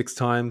 6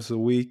 times a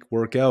week,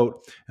 work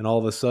out, and all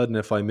of a sudden,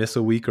 if I miss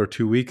a week or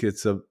 2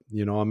 weeks,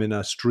 I'm in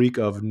a streak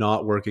of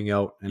not working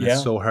out, and it's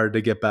Yeah, so hard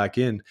to get back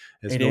in.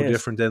 It's it no is.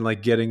 different than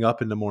like getting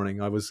up in the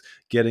morning. I was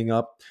getting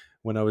up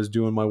when I was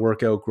doing my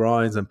workout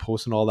grinds and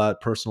posting all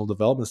that personal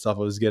development stuff.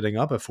 I was getting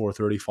up at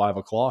 4:30, 5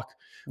 o'clock,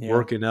 Yeah.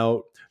 working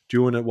out,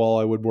 doing it while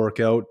I would work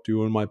out,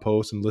 doing my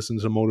posts and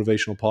listening to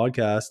motivational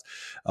podcasts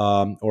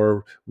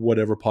or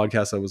whatever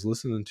podcast I was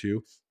listening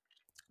to,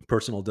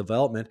 personal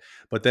development.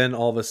 But then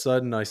all of a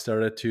sudden I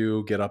started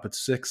to get up at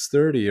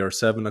 6:30 or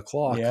 7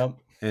 o'clock. Yep.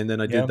 And then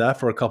I did Yep. that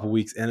for a couple of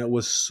weeks and it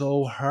was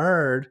so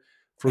hard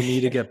for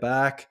me to get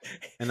back.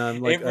 And I'm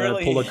like, It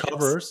really is.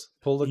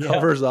 pull the Yep.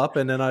 covers up.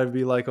 And then I'd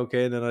be like,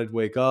 okay. And then I'd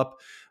wake up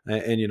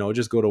and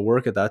just go to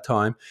work at that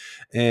time.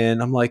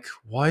 And I'm like,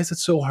 why is it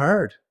so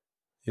hard?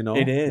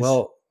 It is.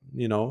 Well,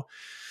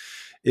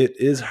 it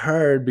is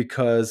hard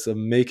because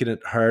I'm making it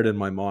hard in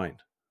my mind.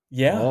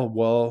 Yeah. Oh,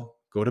 well,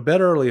 go to bed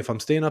early. If I'm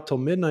staying up till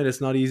midnight,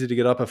 it's not easy to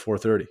get up at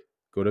 4:30.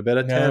 Go to bed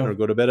at 10 or No.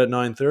 go to bed at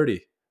 9:30.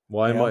 Yep.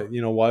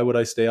 Why would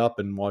I stay up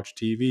and watch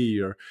TV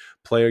or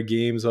play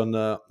games on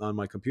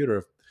my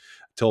computer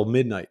till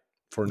midnight,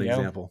 for an Yep.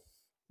 example?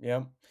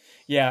 Yep.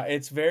 Yeah,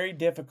 it's very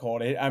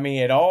difficult. I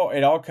mean, it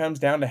all comes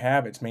down to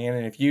habits, man.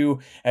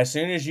 And as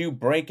soon as you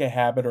break a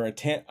habit or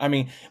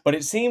but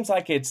it seems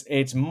like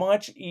it's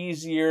much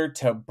easier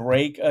to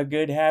break a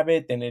good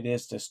habit than it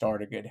is to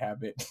start a good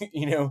habit.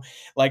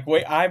 Like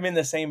wait, I'm in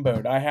the same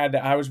boat.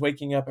 I was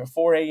waking up at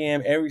 4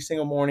 a.m. every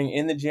single morning,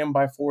 in the gym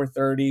by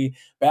 4:30,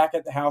 back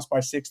at the house by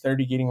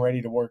 6:30, getting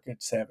ready to work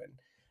at 7.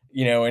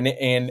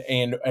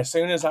 And as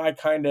soon as I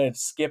kind of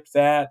skipped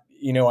that,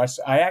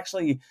 I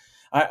actually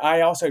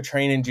I also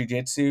train in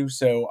jujitsu,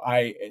 so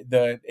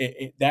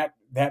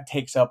that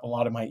takes up a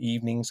lot of my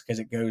evenings because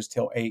it goes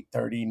till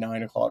 8:30,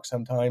 9 o'clock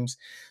sometimes.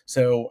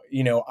 So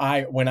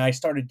when I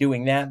started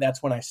doing that,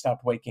 that's when I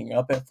stopped waking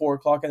up at 4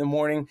 o'clock in the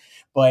morning.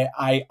 But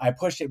I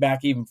pushed it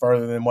back even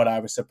further than what I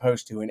was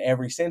supposed to, and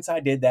ever since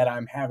I did that,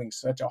 I'm having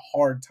such a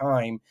hard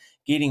time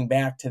getting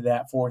back to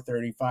that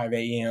 4:35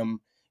 a.m.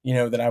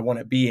 That I want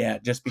to be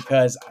at, just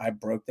because I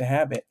broke the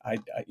habit.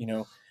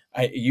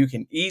 You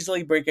can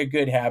easily break a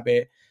good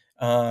habit.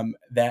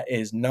 that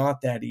is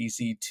not that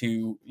easy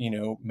to,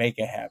 make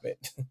a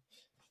habit.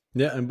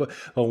 Yeah, and but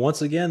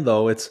once again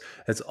though, it's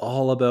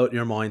all about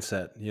your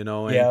mindset,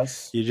 and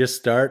Yes. you just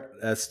start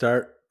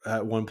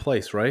at one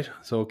place, right?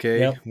 So okay,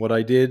 Yep. what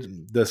I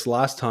did this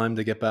last time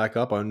to get back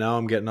up,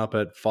 I'm getting up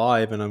at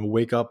 5, and I'm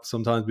wake up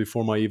sometimes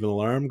before my even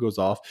alarm goes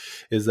off.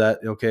 Is that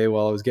okay?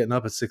 Well, I was getting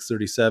up at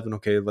 6:37.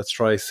 Okay, let's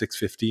try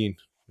 6:15.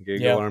 Okay,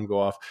 go Yep. alarm go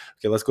off.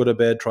 Okay, let's go to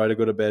bed. Try to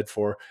go to bed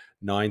for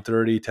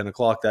 9:30, 10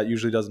 o'clock. That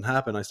usually doesn't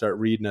happen. I start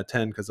reading at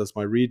 10 because that's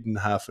my reading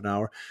half an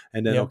hour.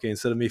 And then, Yep. okay,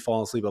 instead of me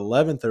falling asleep at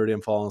 11:30,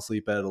 I'm falling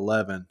asleep at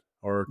 11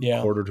 or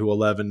Yeah. quarter to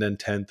 11, then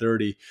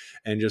 10:30,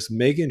 and just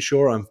making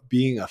sure I'm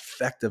being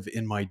effective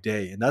in my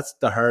day. And that's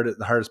the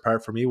hardest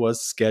part for me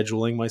was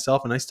scheduling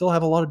myself. And I still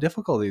have a lot of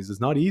difficulties. It's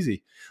not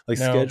easy. Like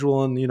No.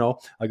 scheduling,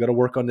 I got to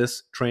work on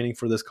this training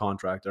for this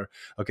contractor.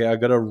 Okay, I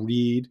got to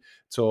read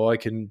so I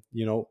can,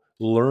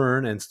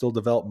 learn and still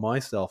develop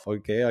myself.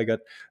 Okay, I got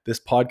this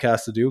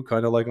podcast to do,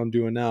 kind of like I'm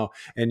doing now.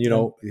 And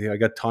Yep. I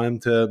got time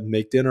to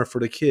make dinner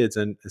for the kids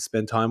and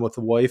spend time with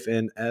the wife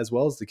and as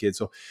well as the kids.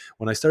 So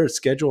when I started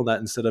scheduling that,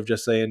 instead of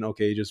just saying,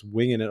 okay, just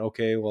winging it,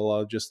 okay, well,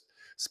 I'll just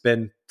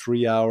spend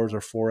 3 hours or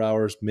 4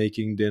 hours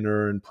making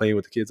dinner and playing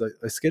with the kids.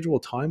 I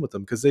schedule time with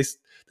them because they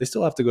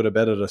still have to go to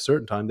bed at a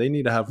certain time. They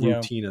need to have Yeah.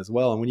 routine as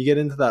well. And when you get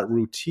into that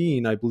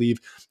routine, I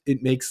believe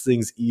it makes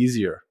things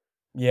easier.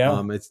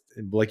 Yeah. It's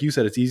like you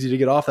said, it's easy to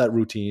get off that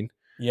routine,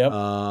 Yep.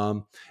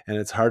 and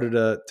it's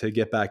harder to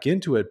get back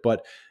into it.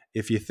 But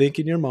if you think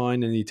in your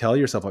mind and you tell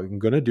yourself, I'm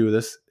going to do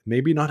this,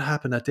 maybe not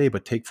happen that day,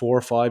 but take 4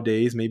 or 5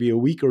 days, maybe a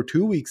week or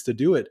 2 weeks to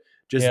do it.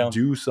 Just Yeah.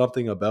 do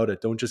something about it.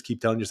 Don't just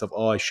keep telling yourself,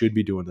 oh, I should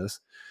be doing this.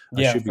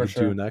 I Yeah, should be for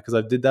doing sure. that because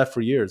I did that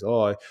for years.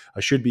 Oh, I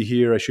should be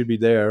here. I should be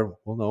there.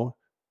 Well, no,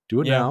 do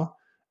it Yeah. now.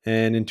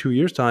 And in 2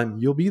 years' time,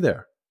 you'll be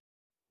there.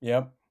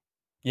 Yep.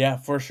 Yeah,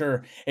 for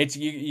sure. It's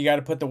you got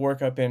to put the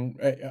work up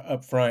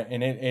front,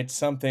 and it's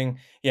something.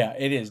 Yeah,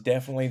 it is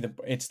definitely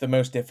it's the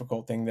most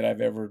difficult thing that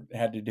I've ever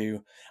had to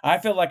do. I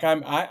feel like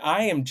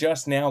I am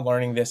just now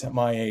learning this at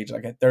my age,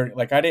 like at 30.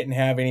 Like I didn't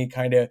have any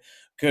kind of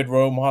good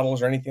role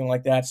models or anything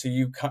like that. So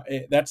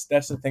that's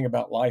the thing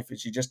about life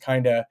is you just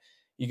kind of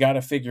you got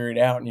to figure it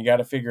out, and you got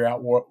to figure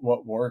out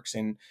what works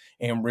and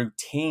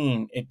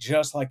routine. It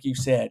just like you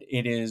said,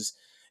 it is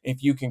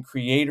if you can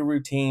create a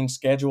routine,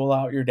 schedule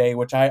out your day,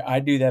 which I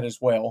do that as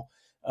well,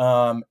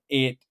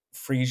 it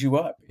frees you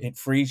up. It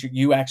frees you.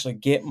 You actually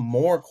get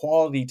more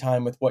quality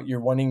time with what you're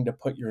wanting to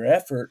put your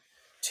effort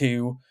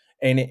to.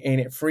 And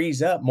it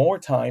frees up more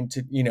time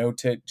to,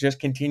 to just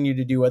continue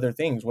to do other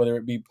things, whether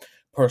it be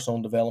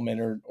personal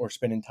development or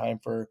spending time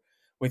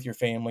with your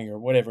family or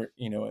whatever,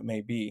 it may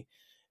be.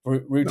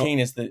 No, Routine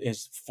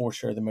is for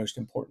sure the most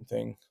important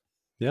thing.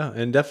 yeah,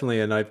 and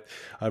definitely, and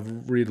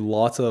I've read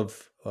lots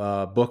of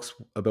books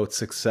about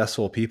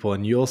successful people,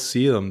 and you'll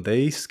see them.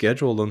 They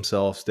schedule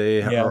themselves. They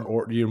Yeah.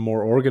 are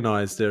more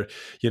organized.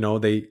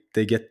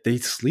 They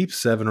sleep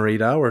 7 or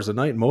 8 hours a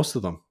night. Most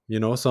of them,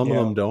 some of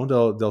Yeah. them don't.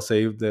 They'll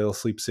say they'll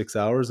sleep 6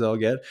 hours. They'll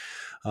get,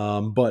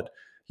 but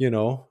you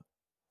know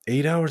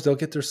 8 hours they'll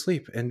get their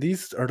sleep. And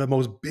these are the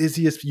most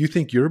busiest. You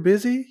think you're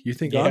busy? You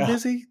think I'm Yeah.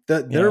 busy?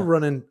 That they're Yeah.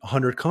 running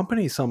 100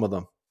 companies. Some of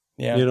them.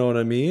 Yeah. You know what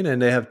I mean?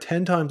 And they have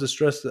 10 times the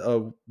stress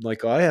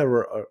like I have,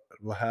 or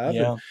will have,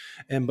 Yeah.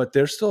 and but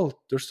they're still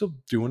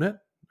doing it,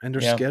 and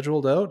they're Yeah.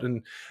 scheduled out.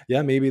 And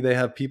yeah, maybe they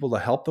have people to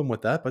help them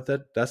with that, but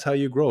that's how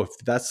you grow. If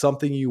that's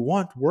something you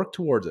want, work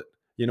towards it.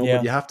 But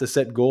Yeah. you have to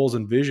set goals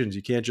and visions.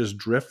 You can't just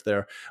drift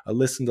there. I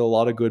listened to a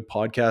lot of good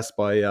podcasts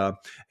by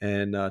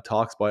and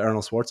talks by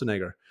Arnold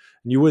Schwarzenegger,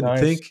 and you wouldn't Nice.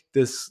 think he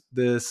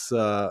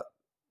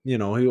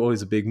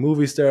was a big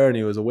movie star and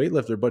he was a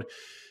weightlifter, but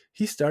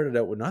he started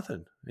out with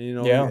nothing.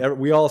 Yeah.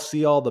 We all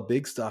see all the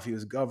big stuff. He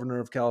was governor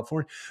of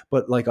California,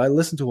 but like I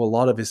listened to a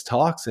lot of his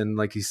talks and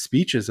like his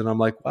speeches, and I'm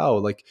like, wow,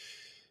 like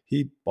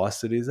he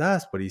busted his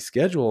ass, but he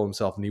scheduled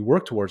himself and he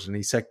worked towards it, and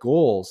he set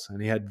goals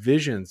and he had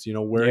visions,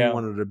 where he Yeah.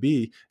 wanted to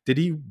be. Did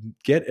he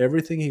get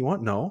everything he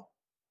wanted? No,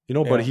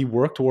 but Yeah. he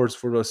worked towards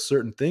for those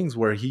certain things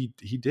where he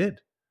did.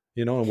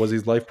 And was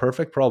his life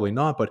perfect? Probably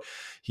not, but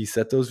he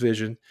set those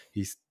visions.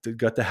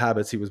 Got the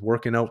habits. He was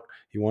working out.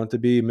 He wanted to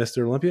be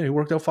Mr. Olympia. He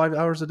worked out 5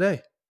 hours a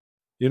day.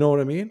 You know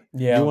what I mean?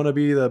 You Yeah. want to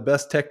be the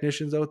best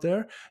technicians out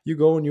there? You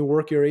go and you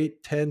work your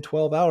 8, 10,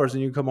 12 hours,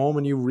 and you come home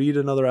and you read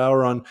another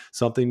hour on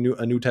something new,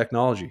 a new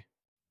technology.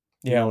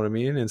 You know Yeah. what I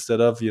mean? Instead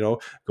of,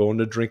 going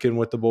to drinking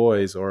with the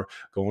boys or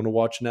going to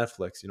watch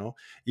Netflix,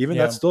 even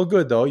that's Yeah. still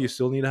good though. You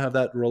still need to have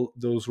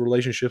those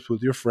relationships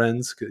with your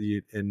friends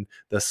and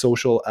the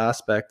social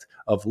aspect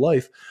of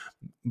life.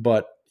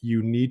 But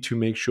you need to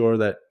make sure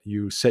that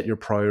you set your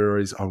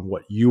priorities on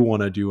what you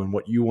want to do and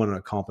what you want to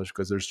accomplish,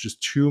 because there's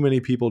just too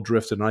many people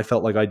drifting. And I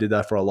felt like I did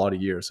that for a lot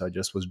of years. I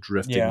just was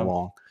drifting Yeah.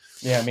 along.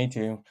 Yeah. Me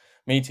too.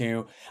 Me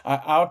too.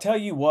 I'll tell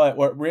you what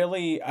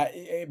really,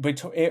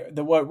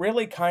 what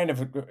really kind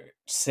of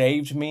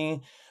saved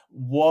me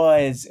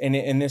was,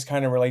 and this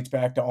kind of relates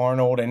back to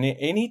Arnold. And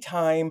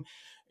anytime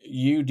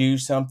you do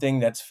something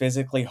that's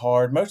physically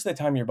hard, most of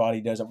the time your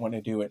body doesn't want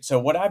to do it. So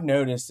what I've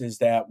noticed is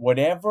that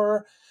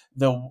whatever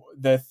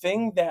the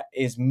thing that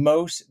is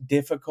most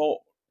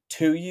difficult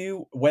to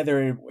you,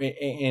 whether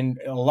in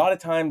a lot of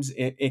times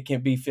it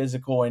can be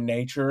physical in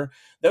nature,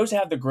 those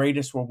have the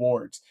greatest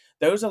rewards.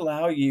 Those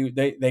allow you,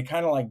 they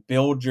kind of like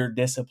build your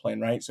discipline,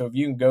 right? So if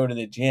you can go to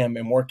the gym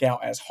and work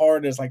out as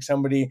hard as like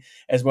somebody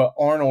as what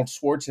Arnold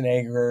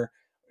Schwarzenegger,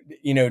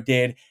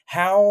 did,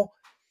 how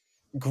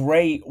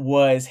great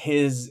was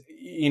his,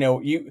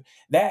 you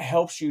that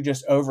helps you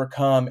just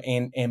overcome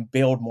and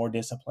build more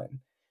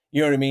discipline.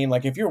 You know what I mean?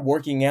 Like if you're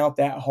working out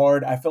that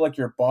hard, I feel like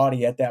your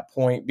body at that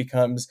point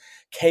becomes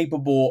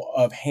capable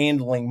of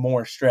handling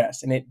more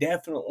stress. And it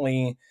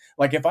definitely,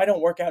 like if I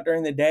don't work out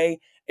during the day,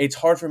 it's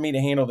hard for me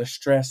to handle the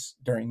stress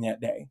during that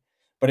day.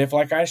 But if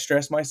like I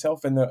stress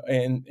myself in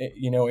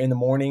the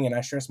morning and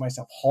I stress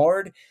myself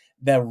hard,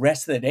 the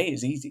rest of the day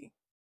is easy.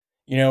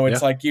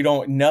 It's Yeah. like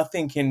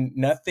nothing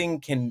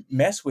can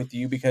mess with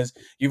you because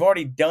you've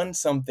already done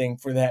something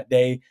for that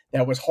day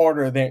that was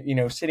harder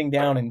than, sitting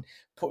down and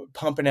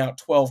pumping out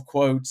 12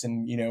 quotes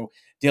and,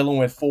 dealing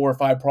with 4 or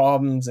 5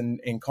 problems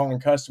and calling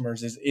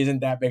customers isn't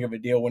that big of a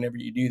deal whenever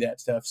you do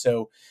that stuff.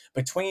 So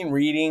between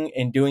reading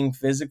and doing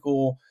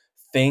physical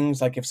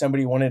things, like if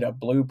somebody wanted a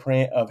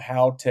blueprint of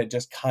how to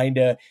just kind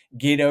of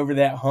get over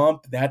that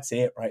hump, that's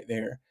it right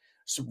there.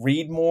 So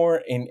read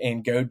more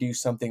and go do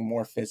something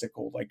more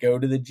physical, like go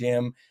to the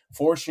gym,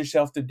 force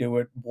yourself to do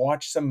it,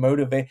 watch some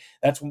motivate.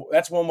 That's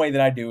one way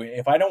that I do it.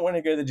 If I don't want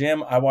to go to the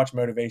gym, I watch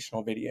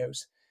motivational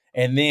videos.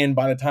 And then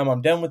by the time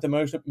I'm done with the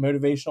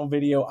motivational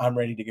video, I'm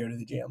ready to go to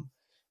the gym.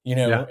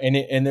 Yeah.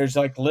 And there's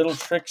like little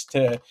tricks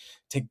to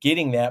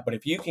getting that. But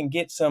if you can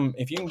get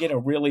a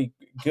really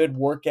good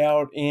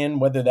workout in,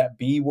 whether that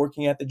be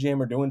working at the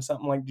gym or doing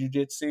something like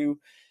jujitsu,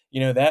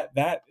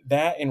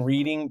 that and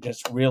reading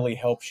just really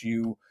helps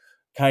you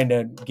kind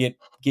of get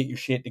your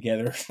shit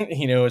together,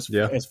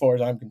 Yeah. as far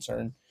as I'm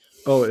concerned.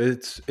 Oh,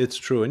 it's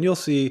true. And you'll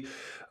see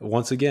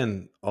once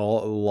again, a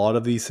lot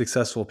of these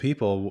successful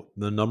people,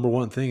 the number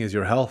one thing is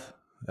your health,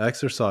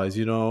 exercise,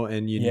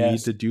 and you need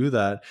Yes. to do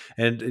that.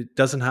 And it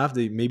doesn't have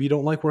to, maybe you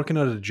don't like working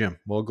out at a gym.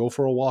 Well, go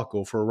for a walk,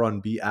 go for a run,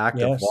 be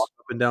active, Yes. walk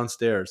up and down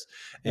stairs.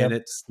 And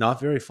Yep. it's not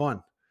very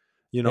fun.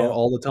 Yep.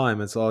 All the time.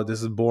 It's all,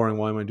 this is boring.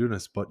 Why am I doing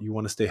this? But you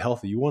want to stay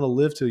healthy. You want to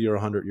live till you're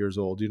 100 years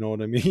old. You know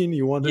what I mean?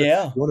 You want to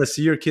Yeah.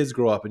 see your kids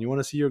grow up, and you want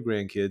to see your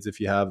grandkids if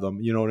you have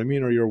them. You know what I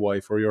mean? Or your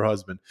wife or your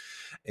husband.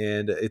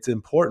 And it's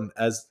important.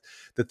 As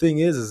the thing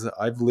is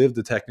I've lived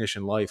a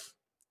technician life,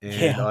 and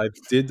Yeah. I've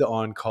did the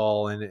on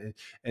call, and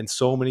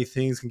so many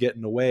things can get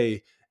in the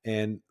way.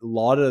 And a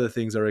lot of the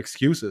things are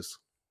excuses.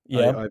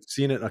 Yep. I've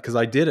seen it because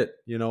I did it.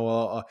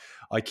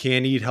 I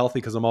can't eat healthy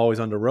because I'm always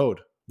on the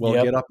road. Well,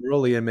 Yep. get up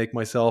early and make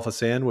myself a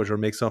sandwich or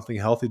make something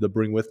healthy to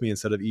bring with me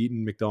instead of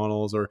eating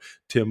McDonald's or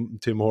Tim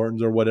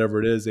Hortons or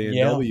whatever it is,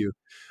 Yeah. A&W.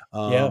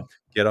 Yeah.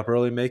 Get up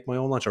early, make my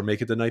own lunch, or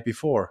make it the night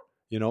before.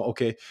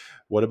 Okay,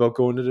 what about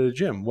going to the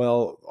gym?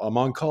 Well, I'm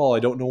on call. I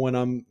don't know when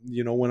I'm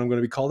going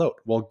to be called out.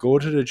 Well, go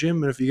to the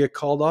gym, and if you get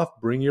called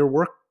off, bring your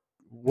work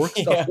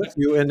stuff Yeah. with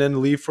you, and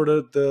then leave for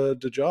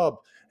the job.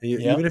 And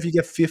Yep. even if you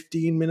get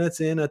 15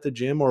 minutes in at the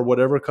gym or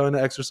whatever kind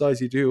of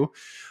exercise you do,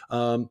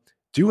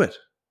 do it.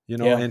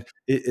 Yeah. And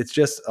it's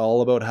just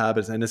all about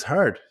habits, and it's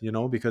hard,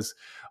 because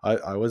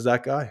I was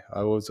that guy.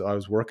 I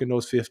was working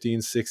those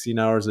 15, 16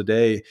 hours a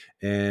day,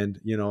 and,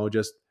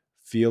 just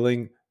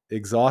feeling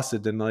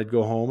exhausted. Then I'd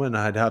go home and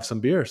I'd have some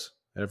beers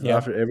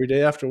Yeah. every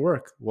day after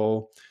work.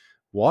 Well,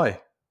 why?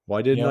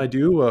 Why didn't I Yep.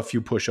 do a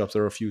few push-ups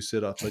or a few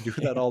sit-ups? I do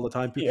that all the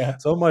time. Yeah.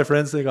 Some of my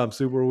friends think I'm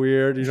super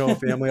weird,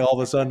 family. All of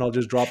a sudden, I'll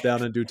just drop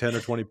down and do 10 or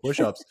 20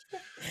 push-ups.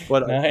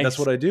 But that's Nice.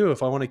 what I do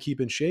if I want to keep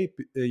in shape,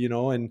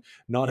 and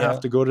not have Yeah.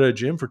 to go to the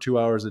gym for 2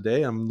 hours a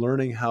day. I'm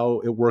learning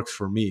how it works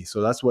for me. So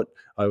that's what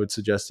I would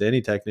suggest to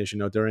any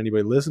technician out there,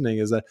 anybody listening,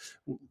 is that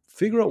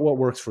figure out what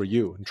works for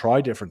you and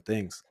try different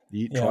things.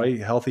 Yeah. Try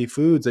healthy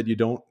foods that you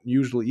don't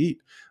usually eat.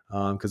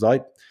 Because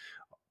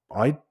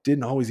I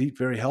didn't always eat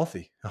very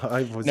healthy.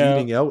 I was No.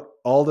 eating out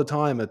all the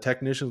time. A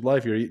technician's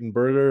life, you're eating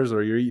burgers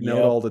or you're eating out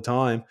Yep. all the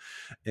time.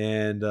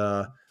 And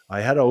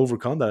I had to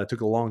overcome that. It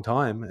took a long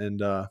time. And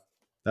that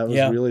was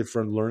Yeah. really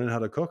from learning how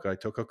to cook. I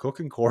took a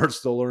cooking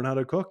course to learn how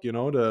to cook,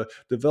 to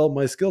develop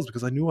my skills,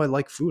 because I knew I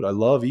like food. I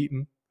love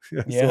eating.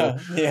 Yeah.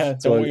 Yeah.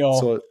 So Don't we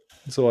all?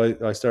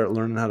 I started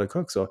learning how to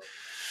cook. So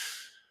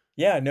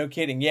Yeah, no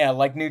kidding. Yeah,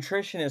 like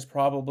nutrition is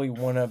probably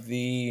one of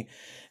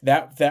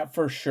that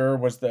for sure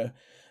was the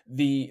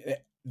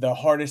the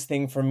hardest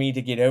thing for me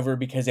to get over,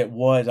 because I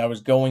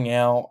was going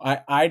out.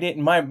 I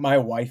didn't my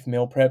wife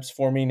meal preps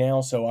for me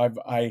now, so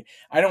I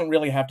don't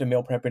really have to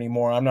meal prep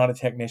anymore. I'm not a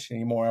technician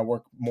anymore. I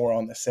work more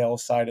on the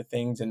sales side of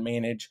things and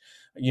manage,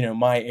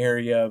 my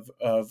area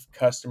of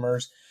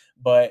customers.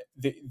 But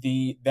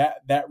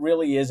that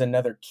really is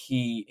another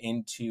key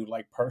into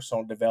like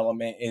personal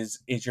development is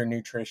your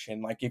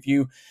nutrition. Like if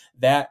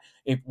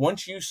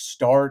once you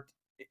start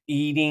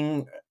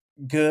eating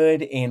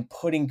good and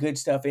putting good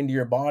stuff into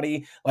your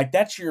body, like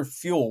that's your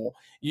fuel.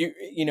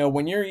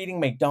 When you're eating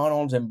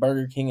McDonald's and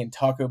Burger King and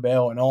Taco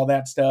Bell and all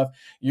that stuff,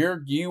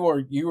 you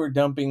are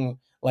dumping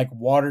like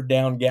watered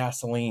down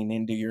gasoline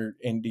into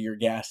your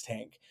gas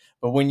tank.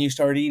 But when you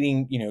start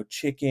eating,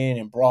 chicken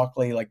and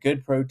broccoli, like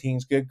good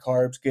proteins, good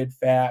carbs, good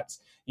fats,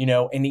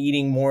 and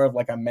eating more of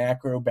like a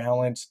macro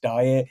balanced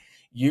diet,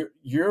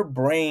 your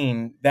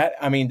brain,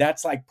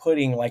 that's like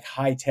putting like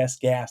high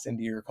test gas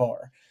into your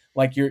car.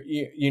 Like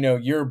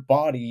your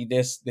body,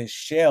 this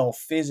shell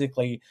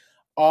physically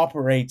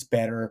operates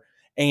better.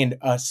 And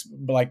us,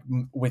 like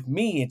with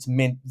me, it's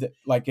meant that,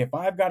 like, if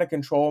I've got to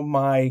control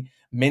my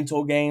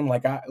mental game,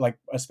 like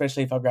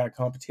especially if I've got a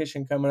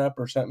competition coming up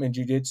or something in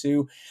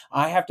jujitsu,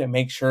 I have to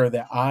make sure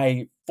that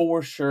I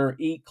for sure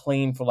eat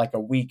clean for like a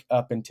week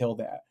up until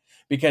that,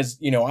 because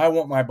I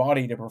want my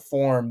body to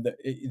perform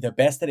the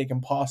best that it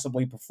can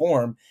possibly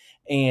perform.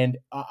 And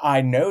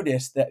I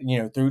noticed that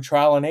through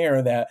trial and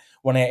error, that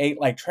when I ate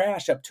like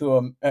trash up to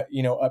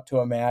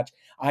a match,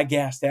 I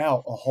gassed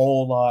out a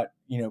whole lot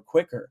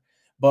quicker.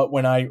 But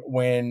when I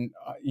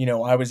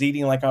was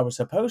eating like I was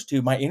supposed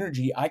to, my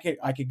energy, I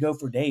could go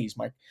for days.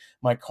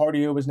 My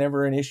cardio was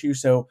never an issue.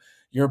 So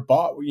your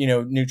body,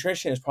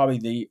 nutrition is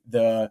probably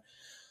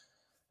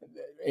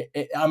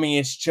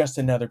it's just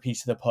another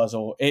piece of the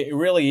puzzle. It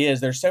really is.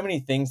 There's so many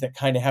things that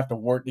kind of have to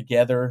work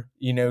together,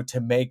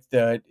 to make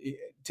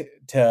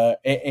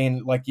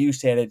and like you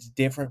said, it's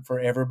different for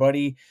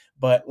everybody.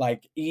 But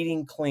like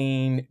eating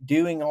clean,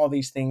 doing all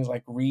these things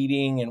like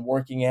reading and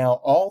working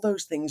out, all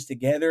those things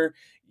together,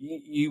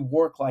 you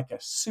work like a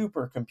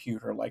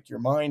supercomputer, like your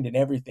mind and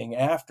everything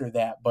after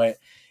that. But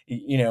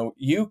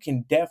you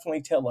can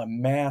definitely tell a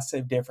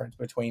massive difference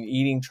between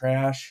eating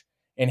trash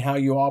and how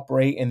you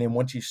operate, and then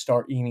once you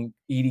start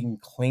eating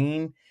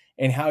clean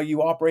and how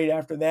you operate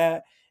after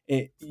that,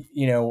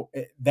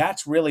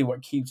 that's really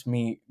what keeps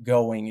me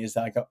going. Is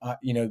like,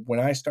 when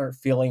I start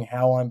feeling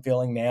how I'm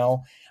feeling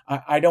now,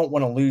 I don't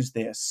want to lose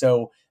this.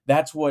 So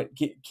that's what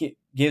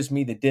gives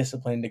me the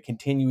discipline to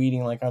continue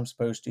eating like I'm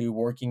supposed to,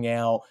 working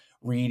out,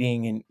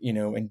 reading, and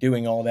and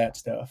doing all that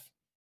stuff.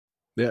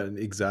 Yeah,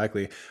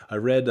 exactly. I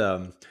read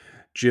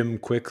Jim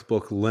Quick's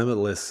book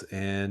Limitless,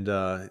 and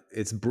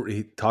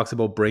he talks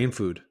about brain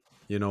food.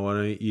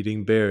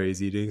 Eating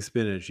berries, eating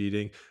spinach,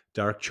 eating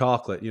dark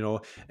chocolate.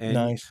 And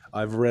Nice.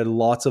 I've read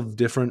lots of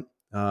different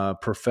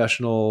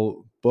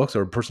professional books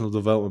or personal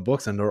development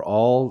books, and they're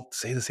all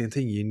say the same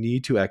thing. You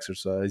need to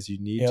exercise. You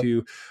need Yep.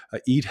 to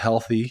eat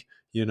healthy.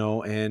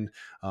 And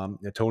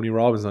Tony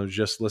Robbins, I was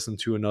just listening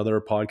to another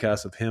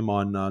podcast of him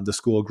on the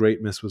School of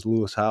Greatness with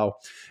Lewis Howe,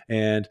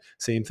 and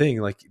same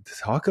thing. Like,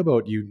 talk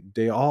about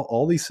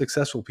all these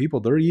successful people,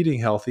 they're eating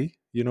healthy.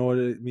 You know what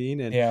I mean?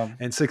 And Yeah.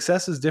 and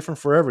success is different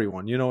for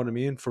everyone. You know what I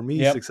mean? For me,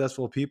 Yep.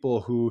 successful people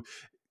who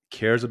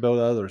cares about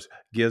others,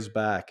 gives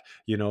back,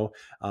 and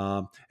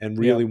Yep.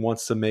 really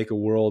wants to make a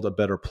world a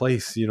better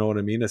place. You know what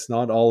I mean? It's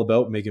not all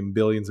about making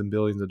billions and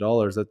billions of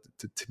dollars. That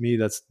to me,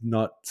 that's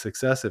not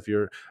success. If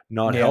you're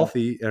not Yeah.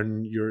 healthy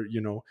and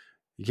you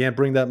can't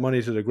bring that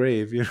money to the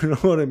grave. You know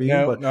what I mean?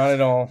 No, But not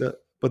at all.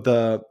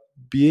 the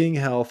being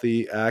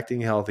healthy,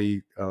 acting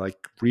healthy,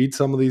 like read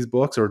some of these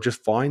books or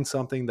just find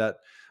something that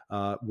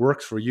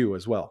works for you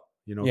as well.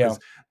 Yeah. Because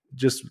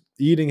just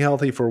eating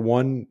healthy for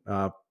one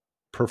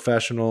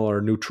professional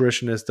or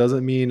nutritionist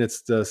doesn't mean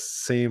it's the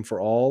same for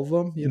all of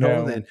them.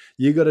 No. And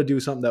you got to do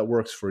something that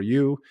works for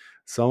you.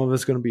 Some of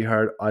it's going to be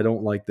hard. I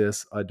don't like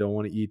this. I don't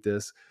want to eat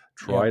this.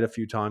 Try Yep. it a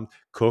few times.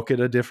 Cook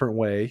it a different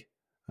way.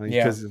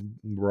 Yeah. Because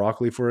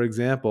broccoli, for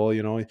example,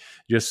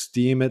 just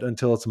steam it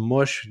until it's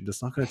mush.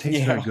 It's not going to taste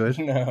Yeah. very good.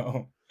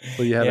 No.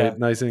 So you have Yeah. it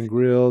nice and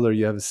grilled, or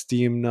you have it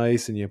steamed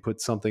nice, and you put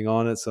something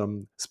on it,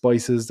 some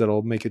spices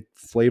that'll make it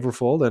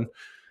flavorful. Then,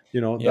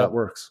 that Yep.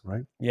 works,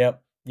 right?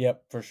 Yep.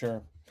 Yep. For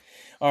sure.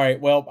 All right.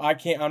 Well,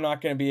 I'm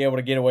not going to be able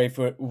to get away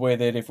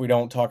with it if we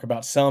don't talk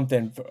about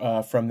something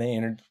from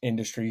the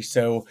industry.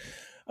 So,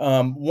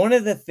 one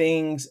of the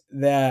things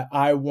that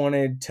I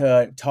wanted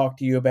to talk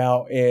to you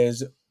about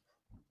is,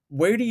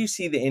 where do you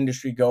see the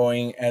industry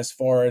going as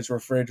far as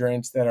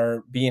refrigerants that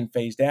are being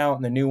phased out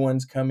and the new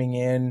ones coming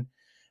in?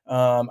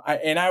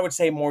 I would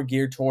say more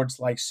geared towards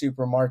like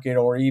supermarket,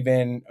 or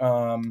even,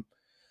 I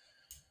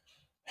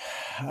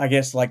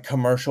guess, like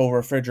commercial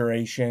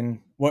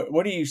refrigeration.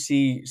 What do you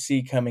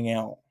see coming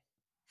out?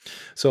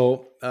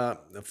 So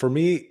for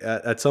me,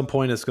 at some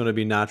point, it's going to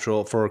be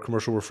natural for a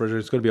commercial refrigerator.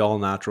 It's going to be all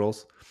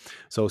naturals.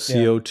 So Yeah.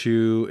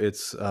 CO2,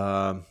 it's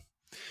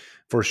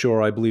for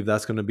sure. I believe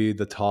that's going to be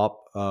the top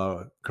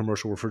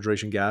commercial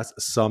refrigeration gas.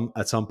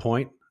 At some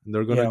point,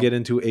 they're going to Yeah. get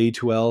into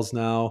A2Ls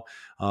now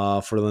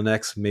for the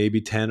next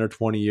maybe 10 or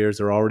 20 years.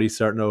 They're already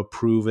starting to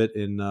approve it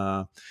in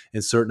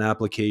certain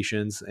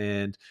applications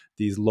and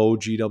these low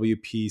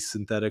GWP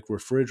synthetic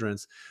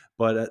refrigerants.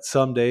 But at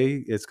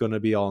someday, it's going to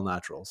be all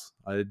naturals.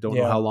 I don't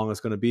know Yeah. how long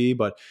it's going to be,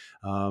 but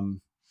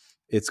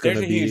it's going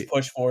There's to a huge be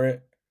push for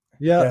it.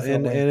 yeah,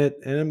 and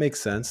Definitely. it makes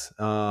sense.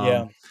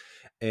 Yeah.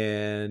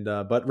 And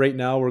but right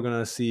now we're going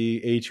to see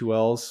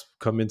A2Ls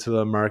come into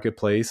the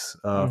marketplace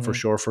for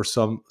sure for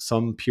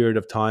some period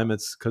of time.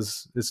 It's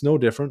because it's no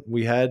different.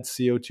 We had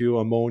CO2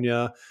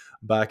 ammonia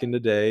back in the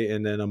day,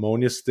 and then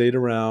ammonia stayed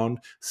around,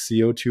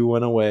 CO2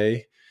 went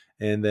away,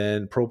 and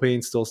then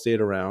propane still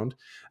stayed around.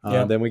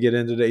 Then we get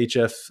into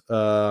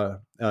the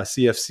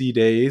CFC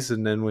days,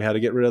 and then we had to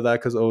get rid of that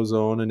because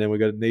ozone, and then we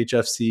got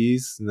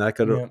HFCs, and that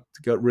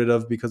got rid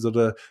of because of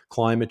the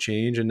climate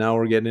change, and now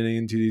we're getting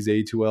into these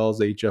A2Ls,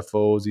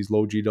 HFOs, these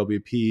low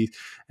GWP,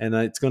 and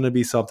it's going to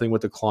be something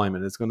with the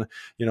climate. It's going to,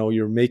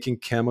 you're making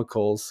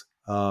chemicals,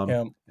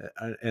 and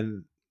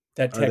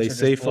that are they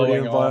safe for the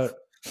environment?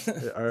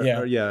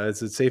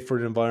 Is it safe for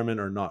the environment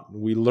or not?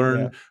 We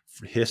learn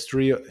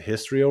history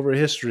over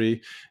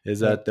history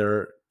is that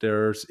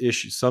there's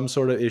issues, some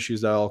sort of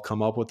issues that'll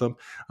come up with them.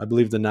 I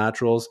believe the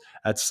naturals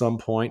at some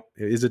point,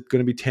 is it going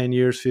to be 10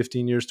 years,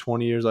 15 years,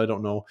 20 years? I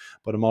don't know,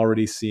 but I'm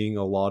already seeing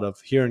a lot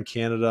of here in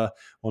Canada,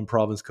 one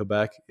province,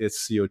 Quebec,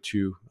 it's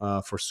CO2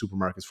 for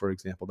supermarkets, for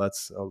example.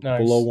 That's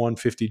below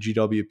 150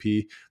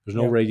 GWP. There's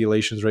no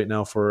regulations right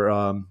now for,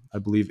 I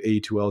believe,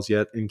 A2Ls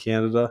yet in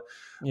Canada.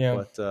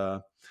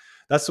 But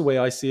that's the way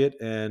I see it,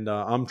 and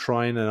I'm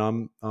trying,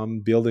 and I'm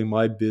building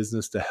my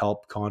business to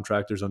help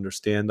contractors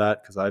understand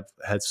that, because I've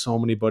had so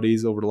many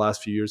buddies over the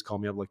last few years call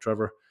me up like,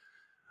 Trevor,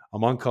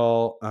 I'm on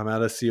call, I'm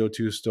at a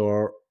CO2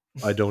 store,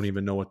 I don't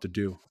even know what to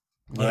do.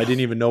 I didn't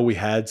even know we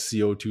had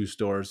CO2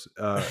 stores,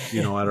 at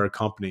our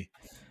company.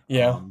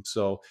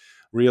 So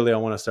really, I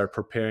want to start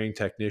preparing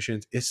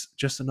technicians. It's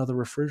just another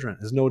refrigerant.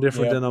 It's no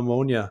different than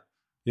ammonia.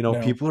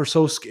 People are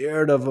so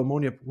scared of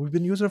ammonia. We've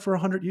been using it for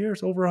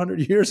over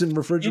 100 years in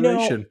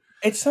refrigeration.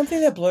 It's something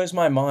that blows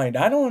my mind.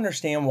 I don't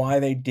understand why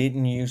they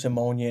didn't use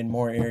ammonia in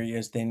more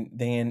areas than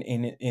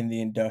in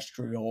the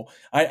industrial.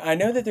 I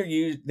know that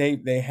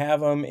they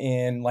have them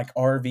in like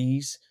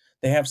RVs.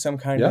 They have some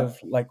kind of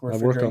like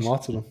refrigeration. I've worked on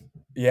lots of them.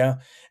 Yeah.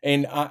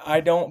 And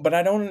I don't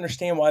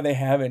understand why they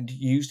haven't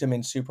used them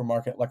in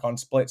supermarket, like on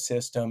split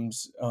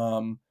systems,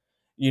 or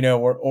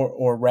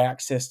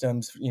rack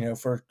systems,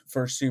 for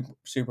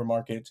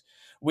supermarkets.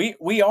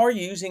 We are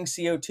using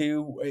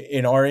CO2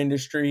 in our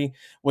industry,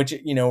 which,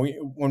 we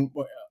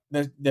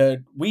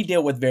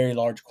deal with very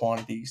large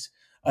quantities.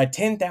 A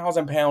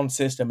 10,000 pound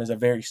system is a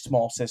very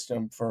small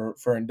system for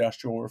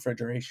industrial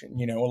refrigeration.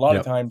 A lot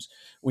of times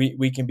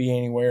we can be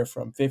anywhere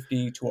from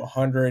 50 to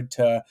 100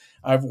 to,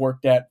 I've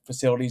worked at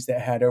facilities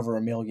that had over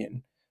 1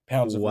 million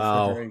pounds of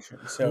refrigeration.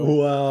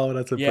 So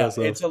that's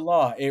impressive. Yeah, it's a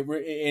lot. It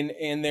was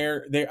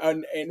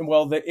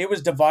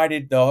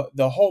divided.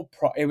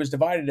 It was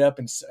divided up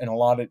in a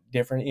lot of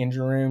different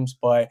engine rooms,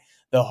 but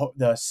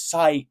the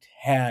site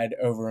had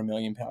over 1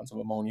 million pounds of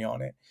ammonia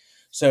on it.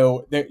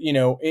 So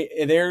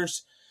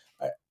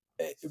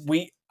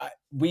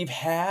we've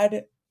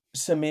had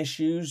some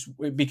issues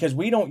because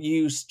we don't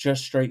use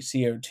just straight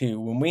CO2.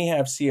 When we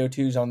have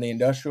CO2s on the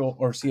industrial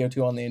or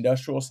CO2 on the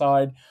industrial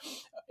side,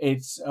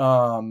 it's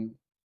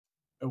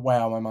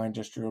wow, my mind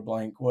just drew a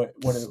blank. What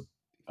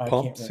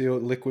pumped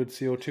liquid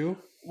CO2?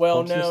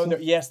 Well, no,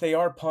 yes, they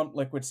are pumped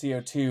liquid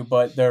CO2,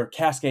 but they're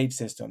cascade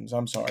systems.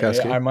 I'm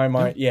sorry. My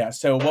mind. Yeah.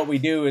 So what we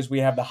do is we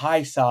have the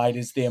high side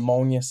is the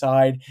ammonia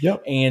side,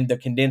 and the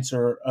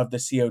condenser of the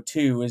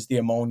CO2 is the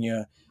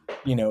ammonia,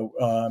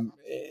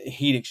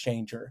 heat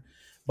exchanger.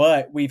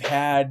 But we've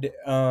had,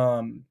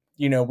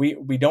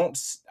 we don't.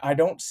 I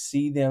don't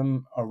see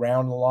them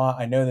around a lot.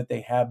 I know that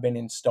they have been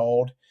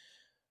installed,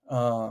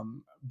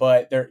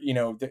 but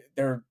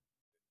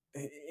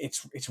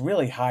it's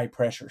really high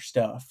pressure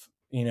stuff.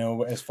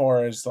 As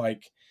far as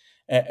like,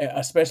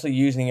 especially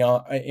using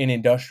in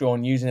industrial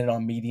and using it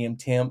on medium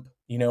temp,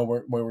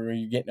 where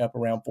you're getting up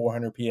around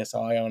 400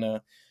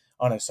 PSI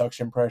on a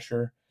suction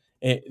pressure.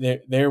 I've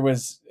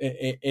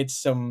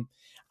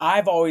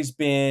always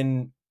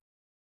been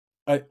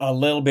a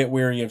little bit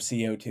weary of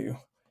CO2.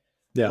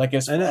 Yeah,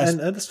 and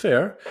that's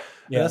fair.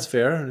 Yeah, that's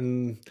fair,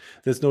 and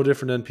it's no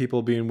different than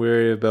people being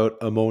wary about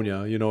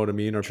ammonia. You know what I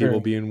mean, or people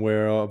being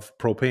aware of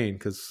propane,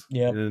 because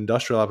in an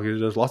industrial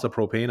application, there's lots of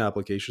propane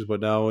applications, but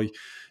now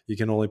you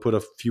can only put a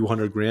few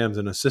hundred grams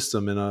in a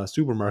system in a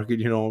supermarket,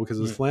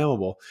 because it's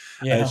flammable.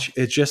 Yeah, and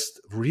it's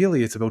just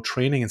really it's about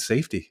training and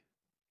safety.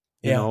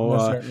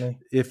 Certainly.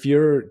 If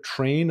you're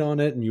trained on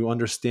it and you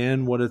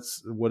understand what it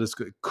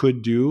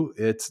could do,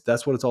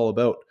 that's what it's all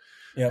about.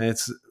 Yeah, and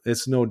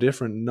it's no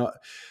different.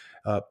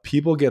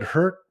 People get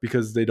hurt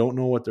because they don't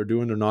know what they're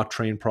doing. They're not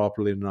trained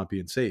properly. They're not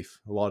being safe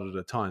a lot of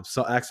the time.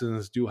 So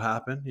accidents do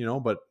happen,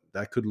 but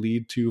that could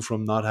lead to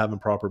from not having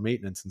proper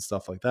maintenance and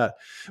stuff like that.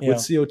 Yeah. With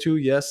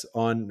CO2, yes,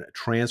 on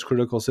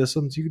transcritical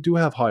systems, you do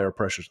have higher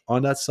pressures.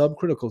 On that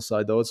subcritical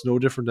side, though, it's no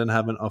different than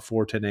having a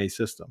 410A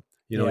system.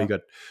 You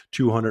got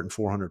 200 and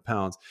 400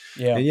 pounds.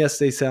 Yeah. And yes,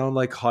 they sound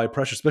like high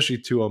pressure, especially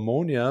to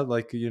ammonia,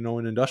 like, in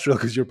industrial,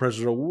 because your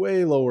pressures are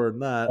way lower than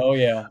that. Oh,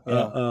 yeah.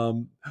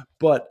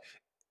 But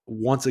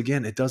once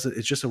again,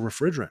 it's just a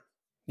refrigerant.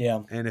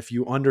 Yeah. And if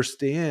you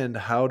understand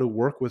how to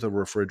work with a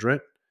refrigerant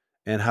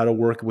and how to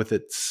work with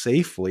it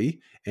safely,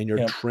 and you're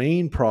Yep.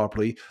 trained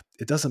properly,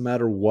 it doesn't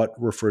matter what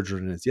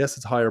refrigerant it is. Yes,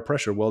 it's higher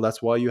pressure. Well,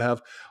 that's why you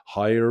have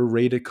higher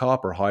rated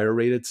copper, higher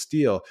rated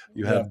steel.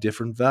 You have Yep.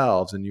 different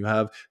valves, and you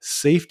have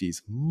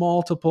safeties,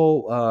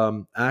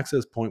 multiple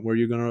access point where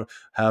you're going to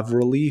have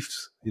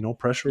reliefs,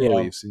 pressure Yeah.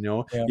 reliefs.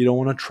 You Yep. don't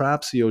want to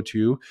trap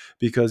CO2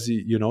 because,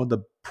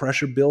 the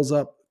pressure builds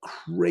up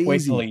crazy.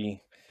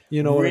 Quickly.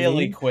 You know what I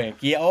Really mean? quick.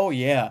 Yeah. Oh,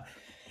 yeah.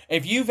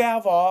 If you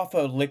valve off a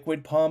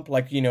liquid pump,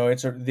 like we work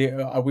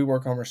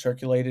on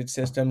recirculated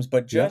systems,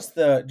 but Yeah.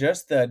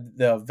 just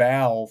the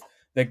valve,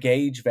 the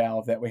gauge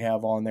valve that we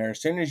have on there,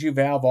 as soon as you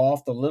valve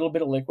off the little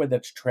bit of liquid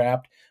that's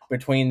trapped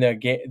between the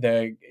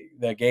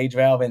gauge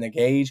valve and the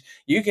gauge,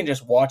 you can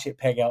just watch it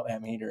peg out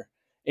that meter.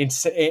 I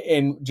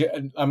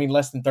mean,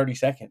 less than 30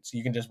 seconds.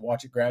 You can just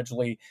watch it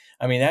gradually.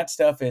 I mean, that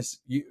stuff is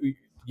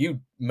you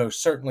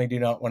most certainly do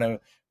not want to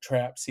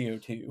trap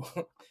CO2.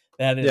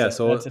 Yeah. That's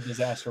So, a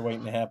disaster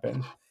waiting to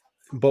happen.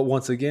 but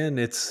once again,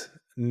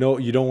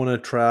 you don't want to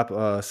trap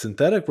a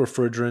synthetic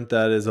refrigerant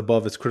that is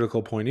above its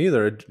critical point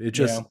either. It Yeah.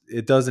 just,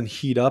 it doesn't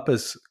heat up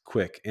as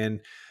quick. And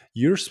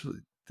you're,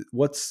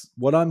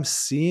 what I'm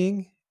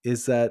seeing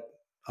is that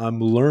I'm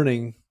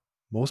learning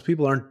most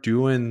people aren't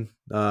doing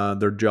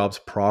their jobs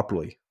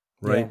properly,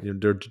 right? Yeah.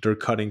 They're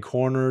cutting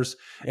corners,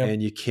 Yep.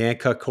 and you can't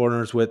cut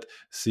corners with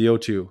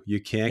CO2.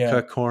 You can't Yeah.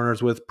 cut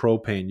corners with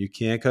propane. You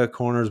can't cut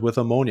corners with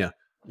ammonia.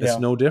 It's Yeah.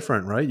 no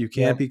different, right? You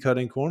can't Yep. be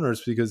cutting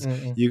corners because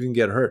Mm-mm. you can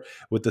get hurt.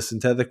 With the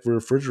synthetic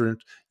refrigerant,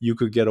 you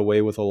could get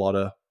away with a lot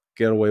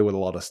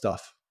of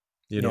stuff,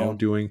 Yeah.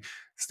 doing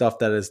stuff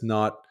that is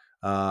not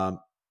um,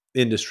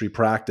 industry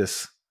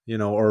practice,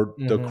 or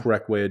the Mhm.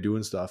 correct way of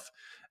doing stuff.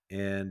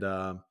 And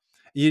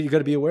you got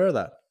to be aware of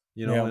that,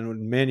 Yeah. and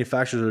when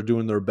manufacturers are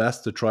doing their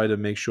best to try to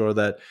make sure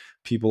that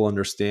people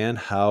understand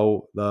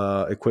how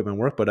the equipment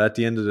work. But at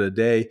the end of the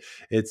day,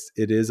 it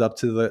is up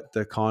to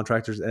the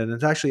contractors, and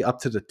it's actually up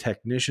to the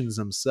technicians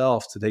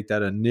themselves to take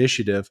that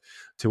initiative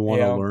to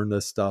want to Yeah. learn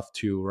this stuff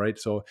too, right?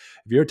 So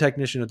if you're a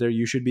technician out there,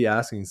 you should be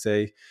asking,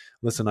 say,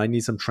 listen, I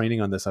need some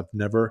training on this. I've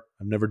never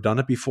done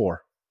it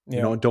before.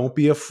 Yeah. Don't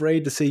be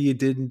afraid to say you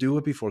didn't do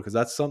it before, because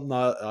that's something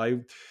that I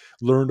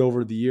learned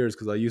over the years,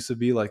 because I used to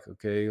be like,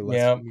 okay, let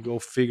Yeah. me go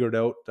figure it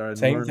out and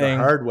Same learn the thing.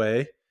 hard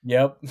way,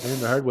 Yep.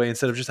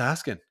 instead of just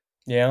asking.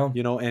 Yeah.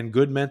 And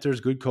good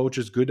mentors, good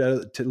coaches, good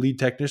lead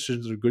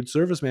technicians, or good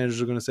service managers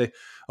are going to say,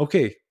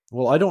 okay,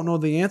 well, I don't know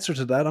the answer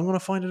to that. I'm going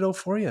to find it out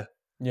for you.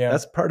 Yeah.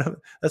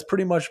 That's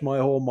pretty much my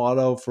whole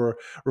motto for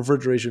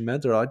Refrigeration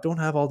Mentor. I don't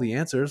have all the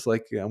answers.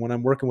 Like when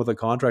I'm working with a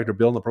contractor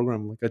building a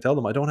program, like I tell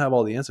them I don't have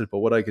all the answers, but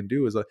what I can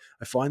do is I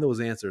find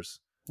those answers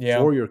Yeah.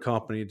 for your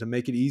company to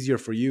make it easier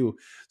for you,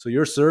 so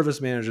your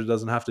service manager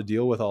doesn't have to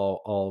deal with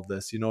all of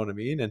this. You know what I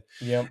mean?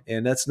 Yep.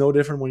 And that's no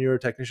different when you're a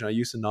technician. I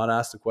used to not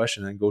ask the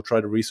question and go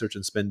try to research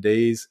and spend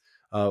days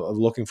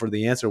looking for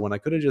the answer, when I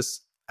could have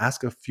just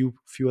asked a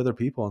few other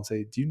people and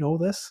say, do you know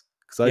this?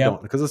 Because I Yep.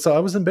 don't. Because I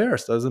was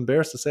embarrassed. I was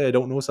embarrassed to say I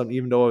don't know something,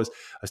 even though I was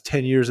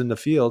 10 years in the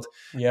field.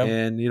 Yep.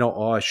 And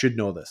I should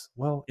know this.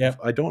 Well, Yep. if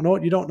I don't know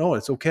it, you don't know it.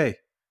 It's okay.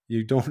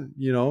 You don't,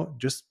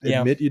 just Yeah.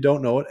 admit you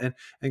don't know it,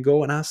 and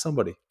go and ask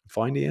somebody,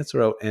 find the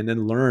answer out, and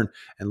then learn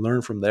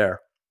from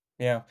there.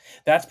 Yeah.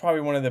 That's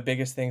probably one of the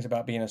biggest things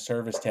about being a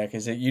service tech,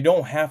 is that you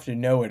don't have to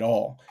know it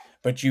all,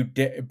 but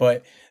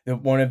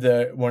one of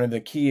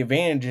the key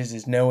advantages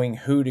is knowing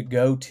who to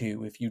go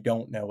to if you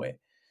don't know it.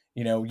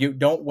 You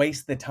don't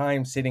waste the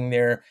time sitting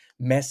there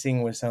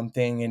messing with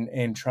something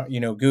and try,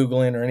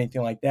 Googling or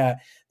anything like that.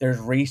 There's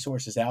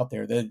resources out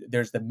there.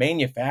 There's the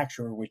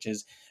manufacturer, which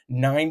is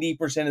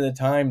 90% of the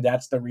time,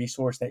 that's the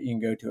resource that you can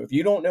go to. If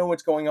you don't know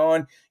what's going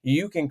on,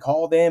 you can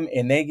call them,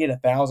 and they get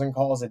 1,000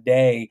 calls a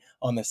day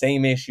on the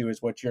same issue as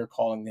what you're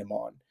calling them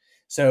on.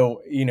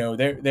 So,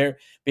 they're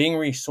being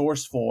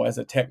resourceful as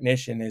a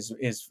technician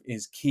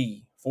is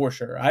key for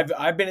sure.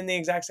 I've been in the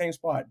exact same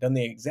spot, done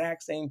the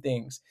exact same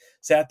things,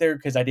 sat there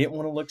because I didn't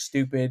want to look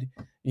stupid,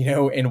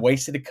 and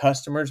wasted a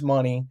customer's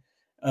money.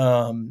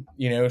 So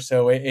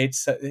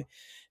it's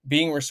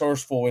being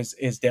resourceful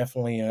is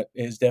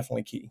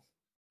definitely key.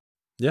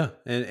 Yeah,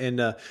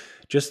 and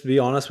just be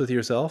honest with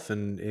yourself,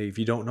 and if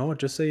you don't know it,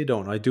 just say you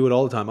don't. I do it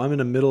all the time. I'm in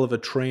the middle of a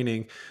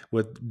training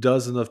with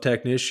dozens of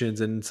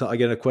technicians, and so I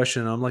get a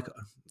question, and I'm like,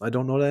 I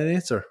don't know that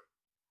answer.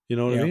 You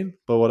know what I Yeah. mean?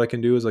 But what I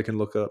can do is I can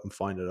look it up and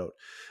find it out.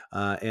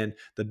 And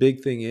the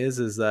big thing is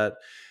that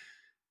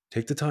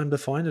take the time to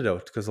find it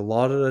out, because a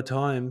lot of the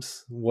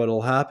times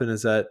what'll happen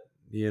is that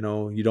you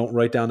don't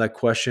write down that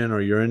question,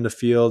 or you're in the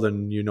field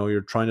and you're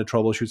trying to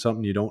troubleshoot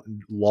something, you don't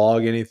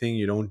log anything,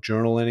 you don't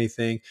journal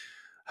anything.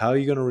 How are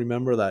you going to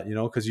remember that?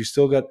 Because you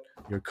still got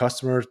your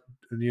customer,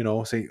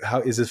 say,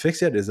 how is it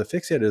fixed yet? Is it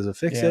fixed yet? Is it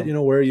fixed Yeah.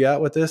 yet? Where are you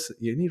at with this?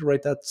 You need to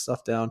write that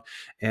stuff down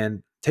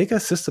and take a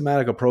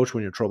systematic approach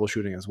when you're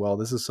troubleshooting as well.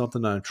 This is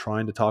something that I'm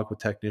trying to talk with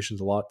technicians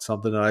a lot,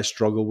 something that I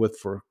struggled with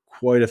for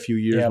quite a few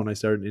years Yep. when I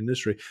started in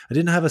industry. I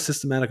didn't have a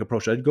systematic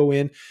approach. I'd go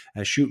in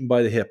and shooting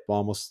by the hip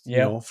almost,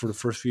 Yep. for the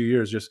first few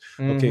years. Just,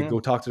 okay, Mm-hmm.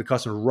 go talk to the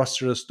customer, rush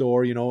to the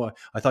store.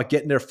 I thought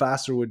getting there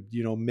faster would,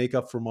 make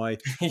up for my,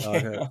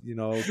 Yeah.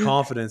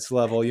 confidence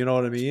level. You know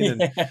what I mean?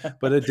 Yeah.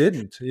 But it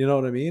didn't. You know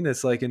what I mean?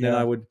 It's like, and then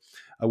Yeah.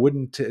 I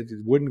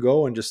wouldn't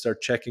go and just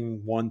start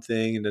checking one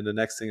thing and then the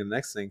next thing and the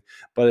next thing.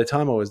 By the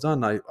time I was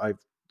done, I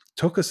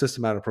took a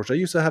systematic approach. I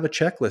used to have a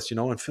checklist,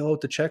 and fill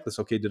out the checklist.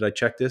 Okay, did I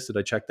check this? Did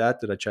I check that?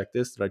 Did I check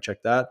this? Did I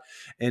check that?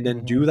 And then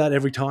Mm-hmm. do that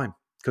every time,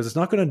 because it's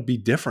not going to be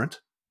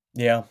different.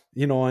 Yeah.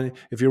 And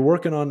if you're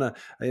working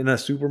in a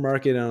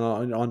supermarket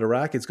and on the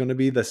rack, it's going to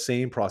be the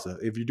same process.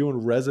 If you're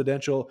doing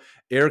residential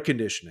air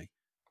conditioning,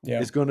 Yeah.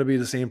 it's going to be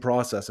the same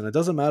process. And it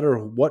doesn't matter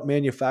what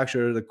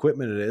manufacturer the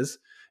equipment it is.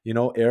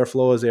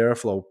 Airflow is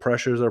airflow,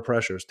 pressures are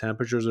pressures,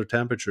 temperatures are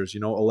temperatures,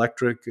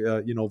 electric,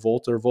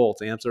 volts are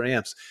volts, amps are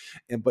amps.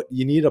 But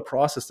you need a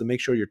process to make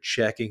sure you're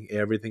checking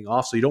everything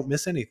off so you don't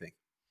miss anything.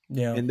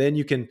 Yeah. And then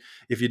you can,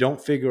 if you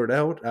don't figure it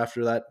out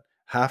after that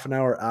half an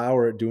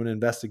hour doing an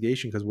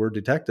investigation, because we're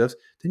detectives,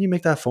 then you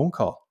make that phone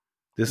call.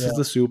 This is Yeah.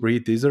 the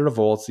superheat. These are the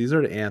volts. These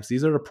are the amps.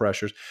 These are the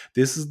pressures.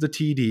 This is the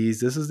TDs.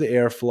 This is the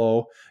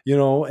airflow,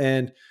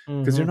 and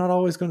because you're Mm-hmm. not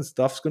always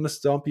stuff's going to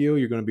stump you.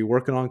 You're going to be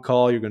working on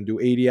call. You're going to do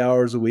 80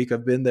 hours a week.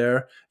 I've been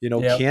there,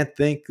 Yep. can't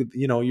think,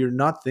 you're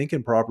not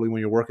thinking properly when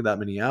you're working that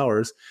many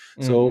hours.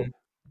 Mm-hmm. So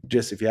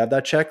just, if you have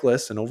that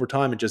checklist, and over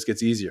time, it just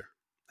gets easier,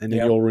 and then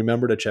Yep. you'll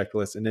remember the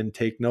checklist and then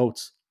take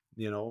notes.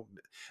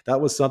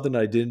 That was something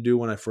that I didn't do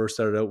when I first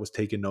started out, was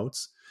taking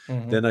notes.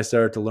 Mm-hmm. Then I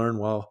started to learn,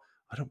 well,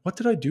 what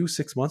did I do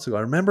 6 months ago?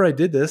 I remember I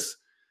did this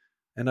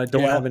and I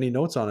don't Yeah. have any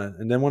notes on it.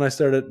 And then when I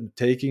started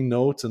taking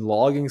notes and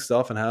logging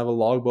stuff and have a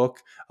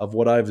logbook of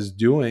what I was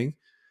doing,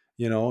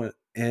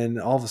 and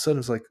all of a sudden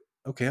it's like,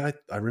 okay,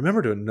 I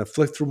remember doing it. And I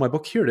flicked through my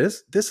book. Here it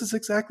is. This is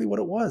exactly what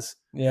it was.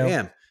 Yeah.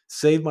 Bam.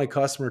 Saved my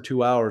customer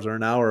 2 hours or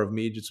an hour of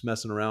me just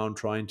messing around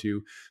trying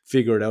to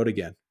figure it out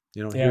again.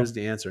 Yeah. Here's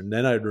the answer. And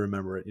then I'd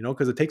remember it,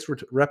 because it takes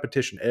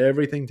repetition.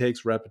 Everything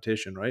takes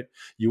repetition, right?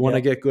 You want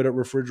to get good at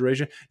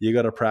refrigeration, you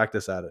got to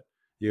practice at it.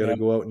 You got to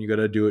go out and you got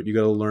to do it. You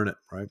got to learn it,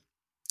 right?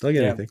 Like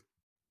anything.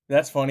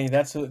 That's funny.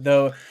 That's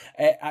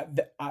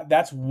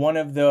that's one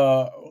of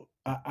the.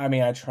 I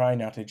mean, I try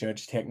not to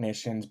judge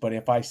technicians, but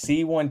if I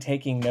see one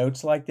taking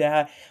notes like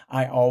that,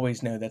 I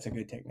always know that's a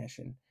good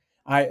technician.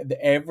 I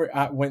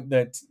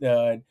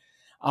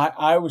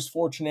was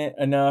fortunate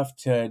enough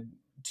to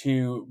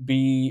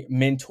be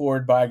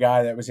mentored by a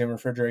guy that was in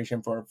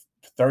refrigeration for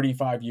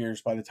 35 years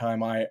by the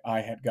time I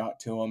had got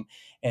to him.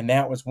 And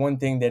that was one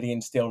thing that he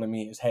instilled in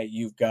me is, hey,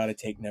 you've got to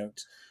take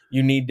notes.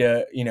 You need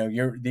to,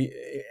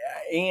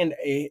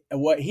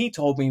 what he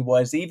told me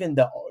was even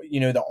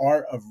the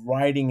art of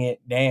writing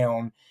it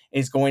down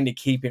is going to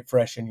keep it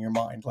fresh in your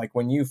mind. Like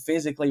when you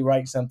physically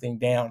write something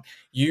down,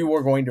 you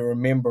are going to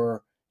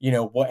remember,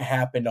 what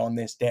happened on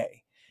this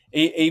day.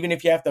 Even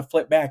if you have to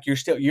flip back,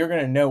 you're going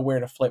to know where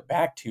to flip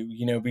back to,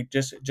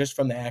 just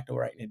from the act of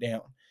writing it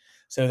down.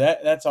 So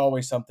that's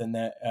always something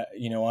that,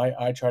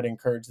 I try to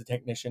encourage the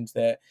technicians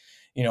that,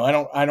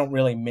 I don't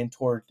really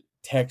mentor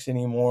techs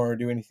anymore or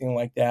do anything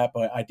like that,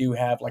 but I do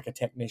have like a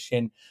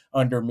technician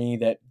under me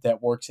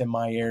that works in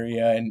my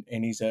area, and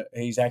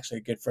he's actually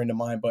a good friend of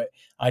mine, but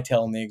I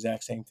tell him the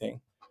exact same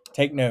thing.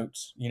 Take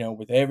notes,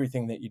 with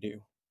everything that you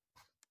do.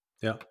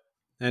 Yeah.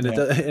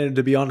 And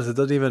to be honest, it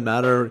doesn't even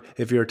matter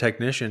if you're a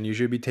technician. You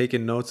should be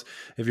taking notes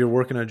if you're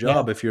working a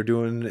job, if you're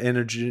doing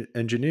energy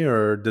engineer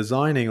or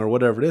designing or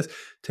whatever it is.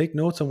 Take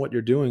notes on what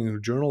you're doing,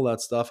 journal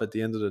that stuff at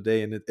the end of the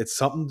day. And it's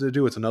something to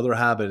do. It's another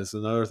habit. It's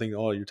another thing.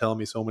 Oh, you're telling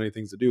me so many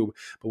things to do.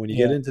 But when you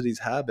get into these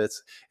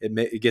habits,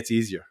 it gets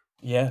easier.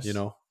 Yes.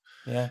 Yeah.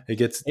 It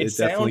definitely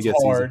sounds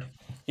gets hard.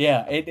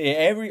 easier.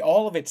 Yeah.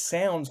 All of it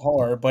sounds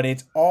hard, but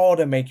it's all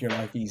to make your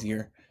life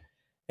easier.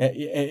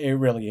 It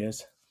really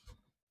is.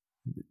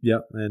 Yeah,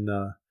 and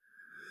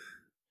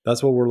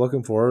that's what we're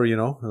looking for.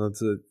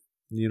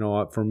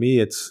 For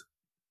me, it's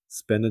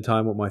spending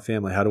time with my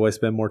family. How do I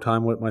spend more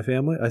time with my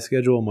family? I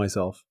schedule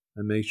myself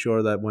and make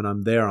sure that when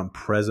I'm there, I'm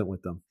present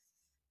with them.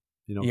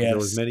 Because there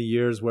was many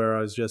years where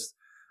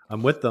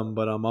I'm with them,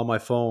 but I'm on my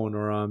phone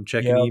or I'm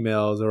checking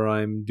emails or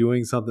I'm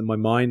doing something. My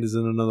mind is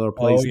in another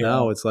place.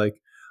 Now it's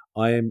like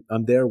I'm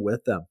there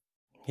with them.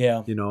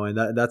 Yeah. And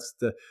that's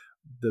the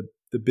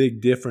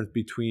big difference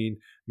between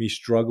me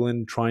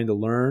struggling, trying to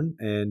learn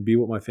and be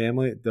with my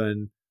family,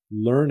 than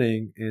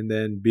learning and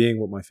then being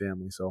with my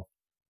family. So,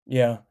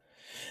 yeah,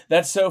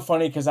 that's so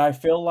funny because I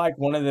feel like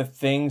one of the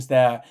things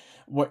that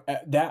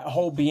that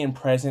whole being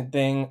present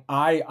thing,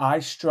 I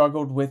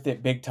struggled with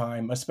it big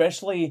time,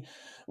 especially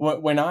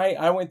when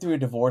I went through a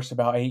divorce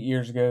about 8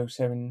 years ago,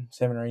 7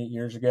 or 8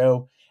 years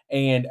ago.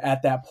 And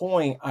at that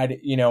point, I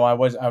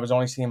was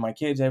only seeing my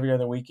kids every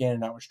other weekend,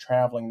 and I was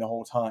traveling the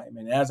whole time.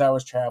 And as I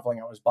was traveling,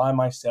 I was by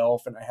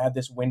myself, and I had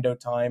this window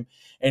time,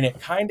 and it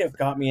kind of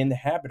got me in the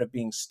habit of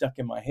being stuck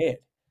in my head,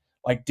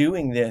 like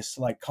doing this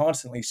like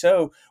constantly.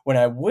 So when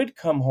I would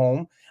come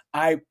home,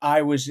 I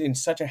was in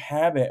such a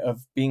habit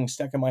of being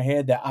stuck in my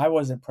head that I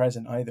wasn't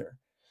present either.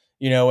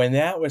 and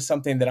that was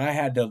something that I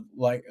had to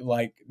like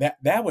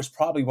that was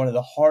probably one of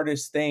the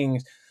hardest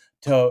things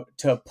to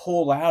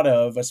pull out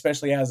of,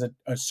 especially as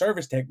a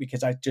service tech,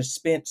 because I just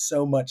spent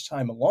so much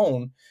time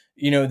alone,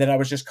 that I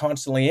was just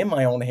constantly in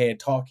my own head,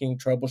 talking,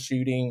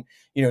 troubleshooting,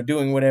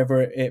 doing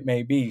whatever it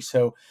may be.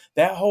 So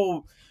that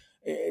whole,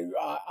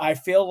 I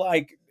feel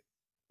like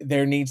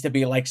there needs to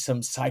be like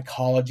some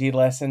psychology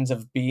lessons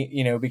of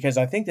because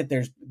I think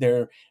that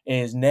there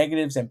is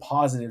negatives and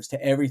positives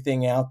to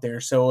everything out there.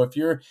 So if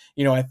you're,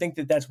 I think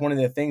that that's one of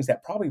the things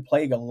that probably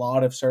plague a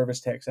lot of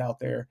service techs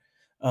out there,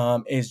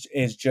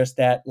 is just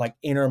that like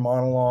inner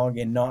monologue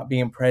and not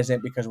being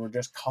present, because we're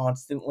just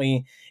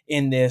constantly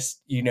in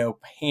this,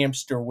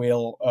 hamster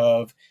wheel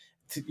of,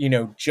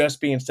 just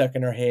being stuck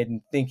in our head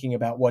and thinking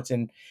about what's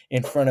in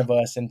front of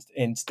us, and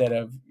instead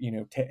of,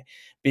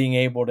 being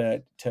able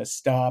to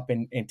stop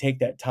and take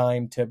that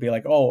time to be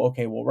like, oh,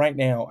 okay, well, right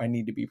now I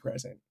need to be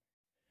present.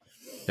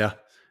 Yeah.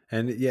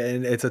 And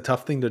it's a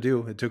tough thing to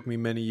do. It took me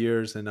many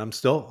years, and I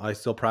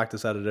still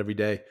practice at it every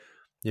day,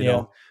 you Yeah.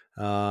 know?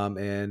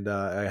 And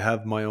I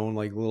have my own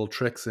like little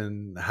tricks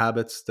and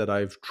habits that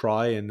I've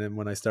tried. And then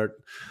when I start,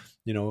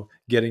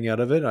 getting out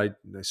of it, I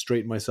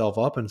straighten myself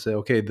up and say,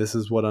 okay, this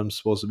is what I'm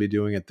supposed to be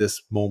doing at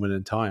this moment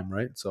in time.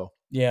 Right. So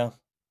Yeah.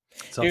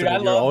 something Dude, I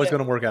that you're love always that.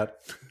 going to work at.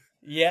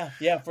 Yeah,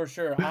 for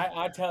sure.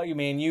 I tell you,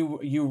 man,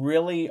 you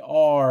really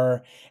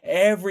are.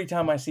 Every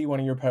time I see one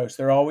of your posts,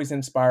 they're always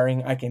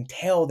inspiring. I can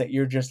tell that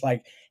you're just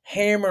like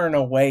hammering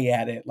away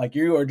at it. Like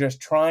you are just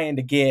trying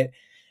to get,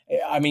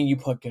 I mean, you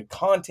put good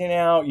content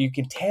out. You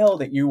can tell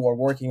that you are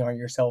working on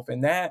yourself,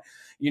 and that,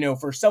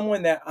 for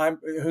someone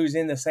who's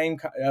in the same,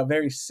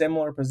 very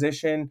similar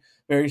position,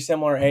 very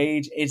similar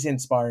age, it's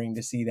inspiring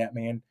to see that,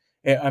 man.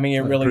 I mean,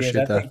 it I really is.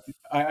 appreciate that.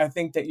 I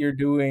think that you're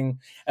doing.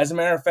 As a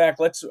matter of fact,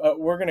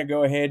 we're going to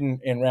go ahead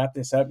and wrap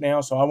this up now.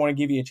 So I want to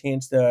give you a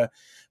chance to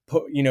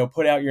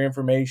put out your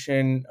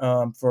information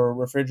for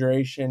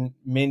Refrigeration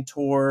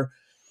Mentor,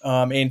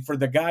 and for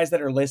the guys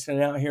that are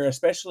listening out here,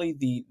 especially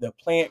the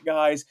plant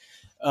guys.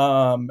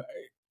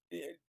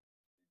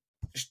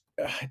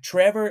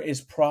 Trevor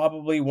is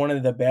probably one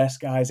of the best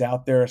guys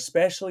out there,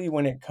 especially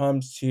when it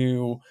comes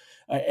to,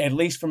 at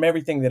least from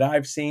everything that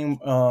I've seen,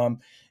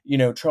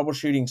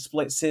 troubleshooting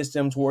split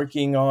systems,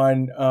 working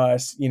on,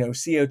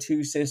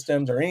 CO2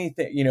 systems or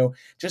anything,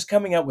 just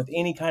coming up with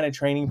any kind of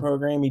training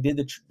program.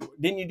 Did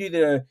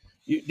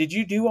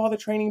you do all the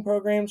training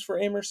programs for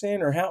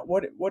Emerson, or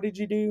what did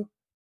you do?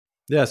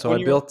 Yeah, so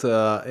I built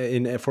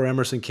for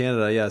Emerson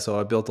Canada. Yeah, so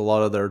I built a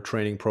lot of their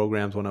training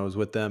programs when I was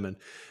with them, and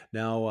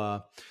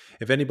now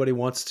if anybody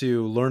wants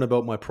to learn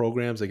about my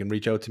programs, they can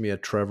reach out to me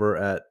at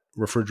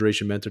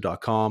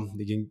trevor@refrigerationmentor.com.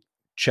 You can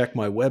check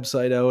my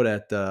website out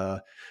at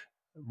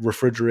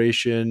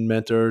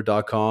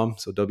refrigerationmentor.com.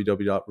 So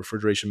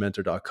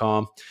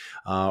www.refrigerationmentor.com,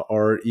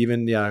 or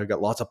even I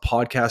got lots of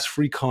podcasts,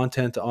 free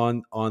content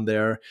on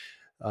there.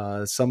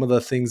 Some of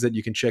the things that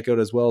you can check out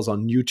as well is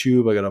on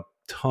YouTube. I got a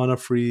ton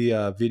of free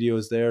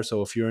videos there.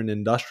 So if you're in the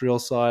industrial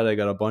side, I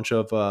got a bunch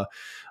of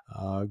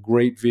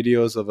great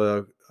videos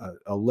of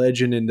a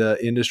legend in the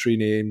industry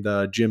named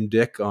Jim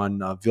Dick on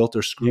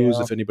Vilter screws.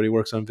 Yeah. If anybody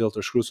works on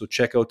Vilter screws, so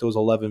check out those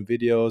 11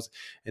 videos.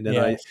 And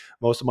then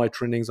most of my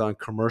trainings on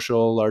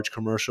large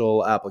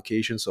commercial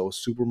applications, so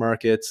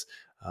supermarkets,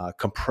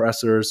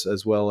 compressors,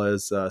 as well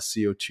as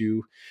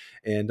CO2,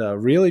 and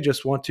really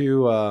just want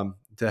to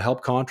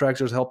help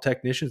contractors, help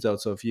technicians out.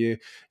 So if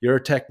you're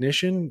a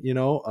technician,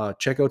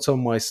 check out some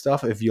of my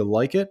stuff. If you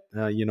like it,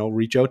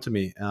 reach out to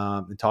me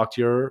and talk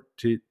to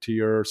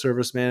your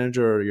service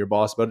manager or your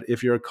boss. But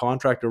if you're a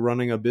contractor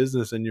running a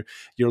business and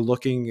you're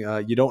looking,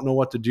 you don't know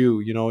what to do,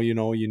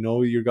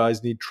 your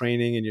guys need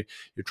training, and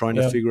you're trying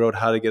to figure out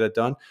how to get it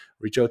done,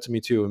 reach out to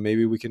me too. And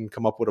maybe we can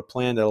come up with a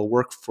plan that'll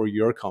work for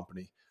your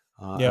company,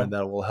 and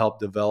that will help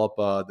develop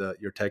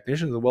your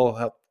technicians, and will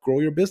help grow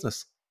your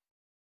business.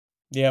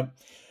 Yeah.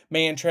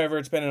 Man, Trevor,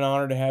 it's been an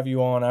honor to have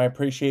you on. I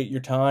appreciate your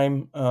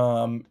time.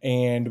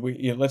 And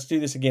let's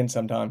do this again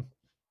sometime.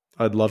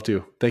 I'd love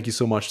to. Thank you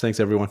so much. Thanks,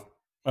 everyone.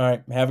 All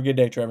right. Have a good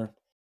day, Trevor.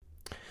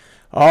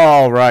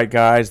 All right,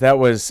 guys. That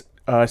was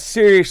a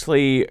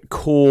seriously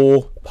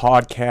cool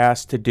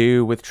podcast to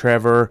do with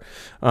Trevor.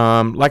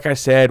 Like I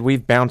said,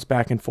 we've bounced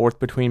back and forth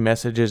between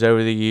messages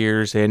over the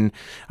years, and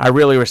I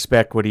really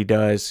respect what he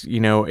does.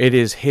 It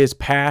is his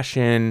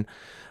passion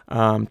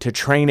to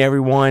train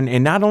everyone,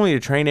 and not only to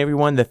train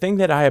everyone. The thing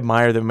that I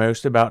admire the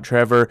most about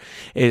Trevor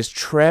is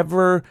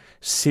Trevor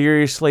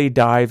seriously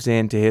dives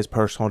into his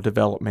personal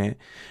development.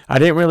 I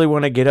didn't really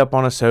want to get up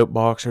on a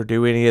soapbox or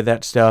do any of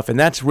that stuff, and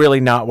that's really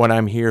not what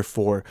I'm here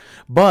for.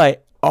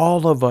 But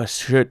all of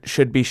us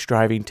should be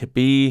striving to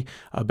be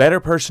a better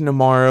person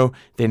tomorrow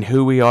than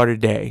who we are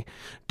today.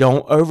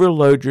 Don't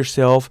overload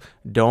yourself.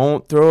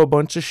 Don't throw a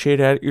bunch of shit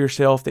at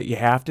yourself that you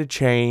have to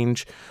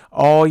change.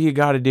 All you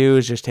got to do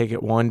is just take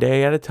it one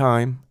day at a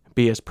time,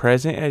 be as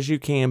present as you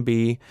can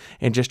be,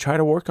 and just try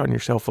to work on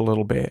yourself a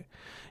little bit.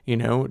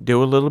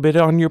 Do a little bit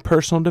on your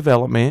personal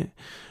development.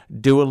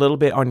 Do a little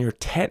bit on your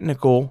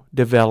technical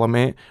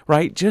development,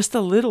 right? Just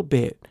a little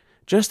bit.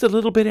 just a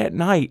little bit at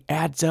night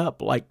adds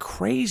up like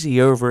crazy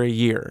over a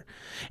year.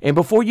 And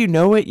before you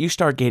know it, you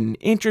start getting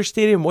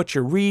interested in what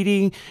you're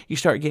reading. You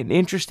start getting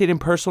interested in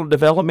personal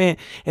development,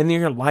 and then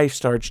your life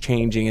starts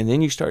changing. And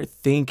then you start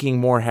thinking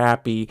more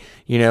happy.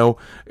 You know,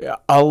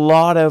 a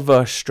lot of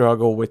us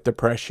struggle with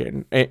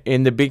depression.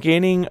 In the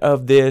beginning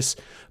of this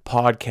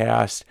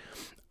podcast,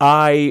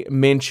 I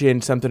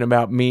mentioned something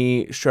about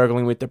me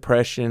struggling with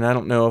depression. I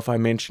don't know if I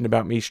mentioned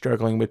about me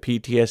struggling with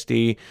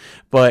PTSD,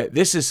 but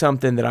this is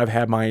something that I've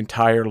had my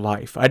entire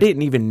life. I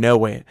didn't even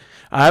know it.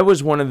 I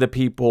was one of the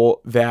people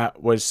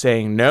that was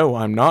saying, no,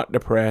 I'm not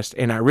depressed,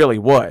 and I really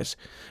was,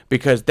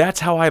 because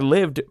that's how I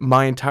lived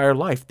my entire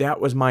life.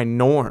 That was my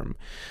norm,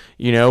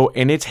 you know,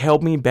 and it's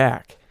held me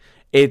back.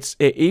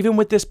 Even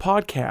with this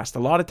podcast, a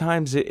lot of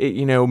times,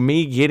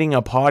 me getting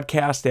a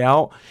podcast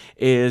out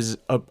is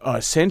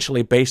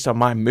essentially based on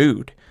my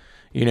mood,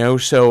 you know.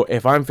 So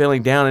if I'm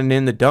feeling down and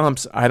in the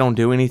dumps, I don't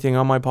do anything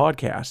on my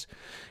podcast,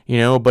 you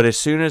know. But as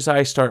soon as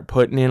I start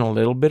putting in a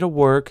little bit of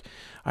work,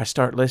 I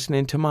start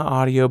listening to my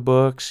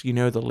audiobooks, you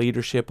know, the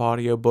leadership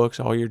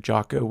audiobooks, all your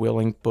Jocko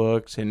Willink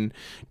books and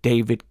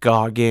David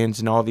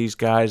Goggins and all these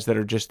guys that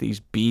are just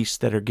these beasts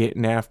that are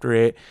getting after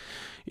it.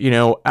 You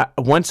know,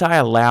 once I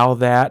allow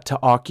that to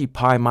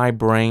occupy my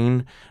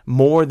brain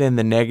more than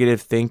the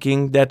negative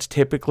thinking that's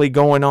typically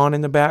going on in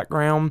the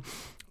background,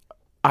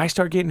 I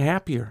start getting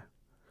happier.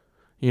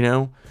 You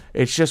know,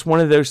 it's just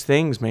one of those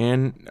things,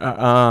 man.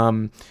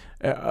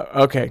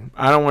 Okay,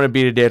 I don't want to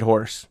beat a dead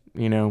horse.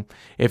 You know,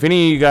 if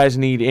any of you guys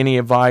need any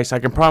advice, I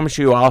can promise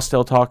you I'll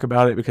still talk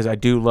about it, because I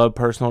do love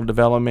personal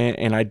development,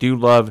 and I do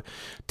love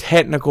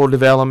technical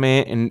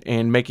development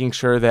and making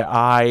sure that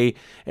I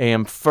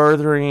am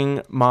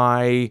furthering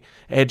my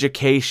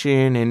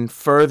education and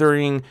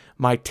furthering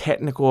my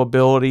technical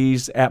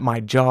abilities at my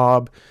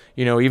job.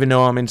 You know, even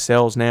though I'm in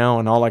sales now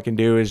and all I can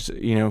do is,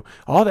 you know,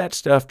 all that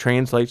stuff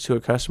translates to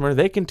a customer.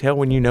 They can tell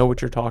when you know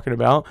what you're talking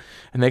about,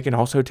 and they can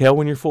also tell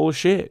when you're full of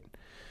shit,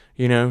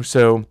 you know,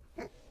 so...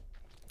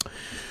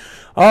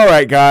 All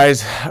right,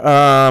 guys,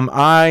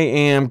 I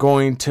am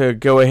going to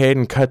go ahead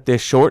and cut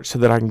this short so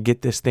that I can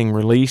get this thing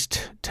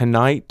released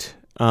tonight.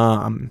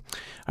 I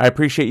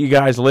appreciate you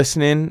guys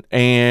listening,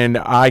 and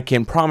I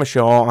can promise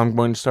y'all I'm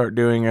going to start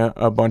doing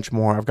a bunch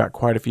more. I've got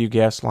quite a few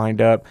guests lined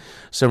up,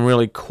 some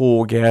really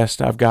cool guests.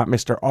 I've got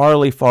Mr.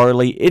 Arlie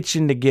Farley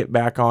itching to get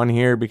back on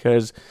here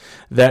because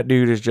that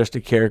dude is just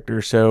a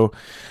character, so...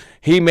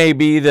 he may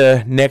be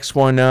the next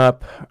one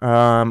up.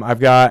 I've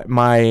got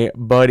my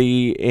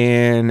buddy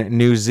in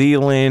New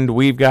Zealand.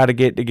 We've got to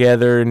get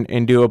together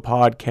and do a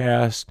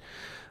podcast.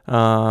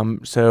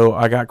 So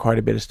I got quite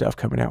a bit of stuff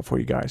coming out for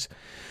you guys.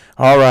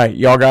 All right,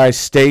 y'all guys,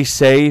 stay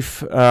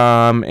safe,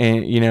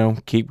 and, you know,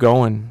 keep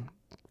going.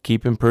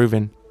 Keep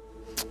improving.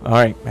 All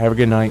right, have a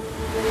good night.